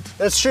wish list.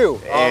 That's true.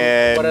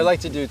 And- what I'd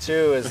like to do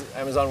too is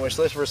Amazon wish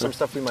list for some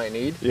stuff we might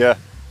need. Yeah.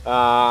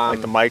 Um,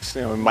 Like the mics.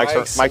 You know,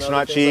 mics mics and are other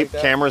not things cheap. like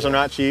that. Cameras are Yeah.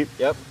 not cheap.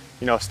 Yep.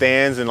 You know,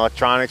 stands and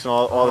electronics and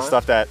all the Uh-huh.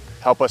 stuff that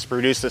help us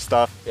produce this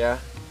stuff. Yeah.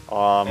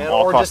 All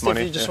Or cost just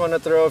money. if you just yeah. want to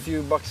throw a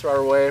few bucks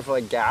our way for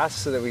like gas,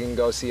 so that we can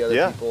go see other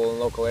Yeah. people in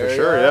the local area.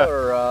 sure, yeah.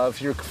 Or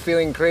if you're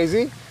feeling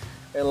crazy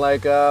and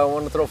like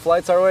want to throw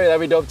flights our way, that'd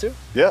be dope too.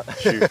 Yeah,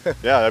 shoot.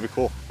 Yeah, that'd be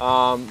cool.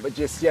 But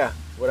just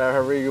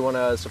whatever you want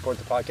to support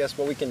the podcast.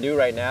 What we can do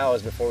right now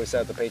is before we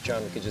set up the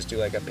Patreon, we could just do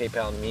like a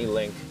PayPal me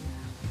link.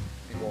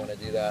 If people want to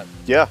do that,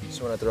 Yeah.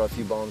 just want to throw a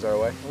few bones our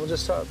way, and we'll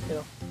just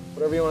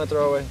whatever you want to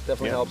throw our way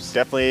definitely Yeah. helps.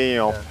 Definitely,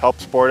 Yeah. help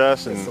support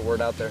us Gets and the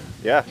word out there.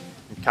 yeah,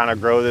 kind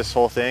of grow this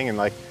whole thing and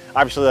like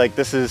obviously like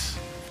this is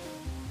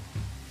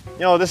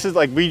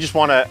like we just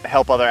want to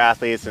help other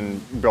athletes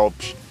and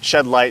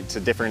shed light to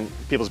different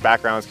people's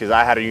backgrounds because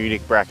I had a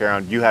unique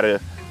background, you had a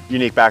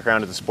unique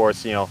background in the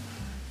sports.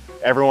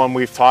 Everyone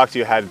we've talked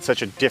to had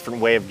such a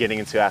different way of getting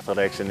into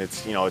athletics, and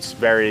it's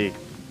very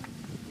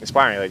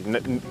inspiring. Like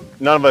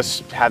none of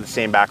us had the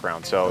same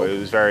background, so it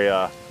was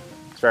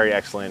very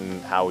excellent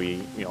in how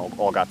we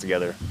all got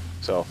together.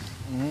 So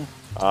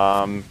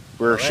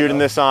we're shooting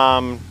this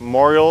on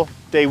Memorial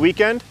Day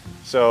weekend,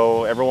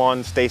 so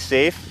everyone stay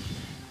safe,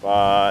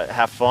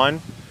 have fun,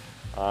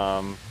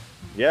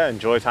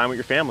 enjoy time with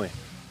your family.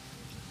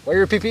 Wear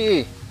your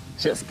PPE.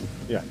 Just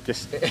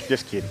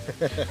kidding.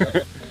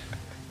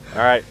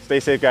 All right, stay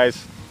safe,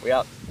 guys. We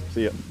out.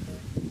 See ya.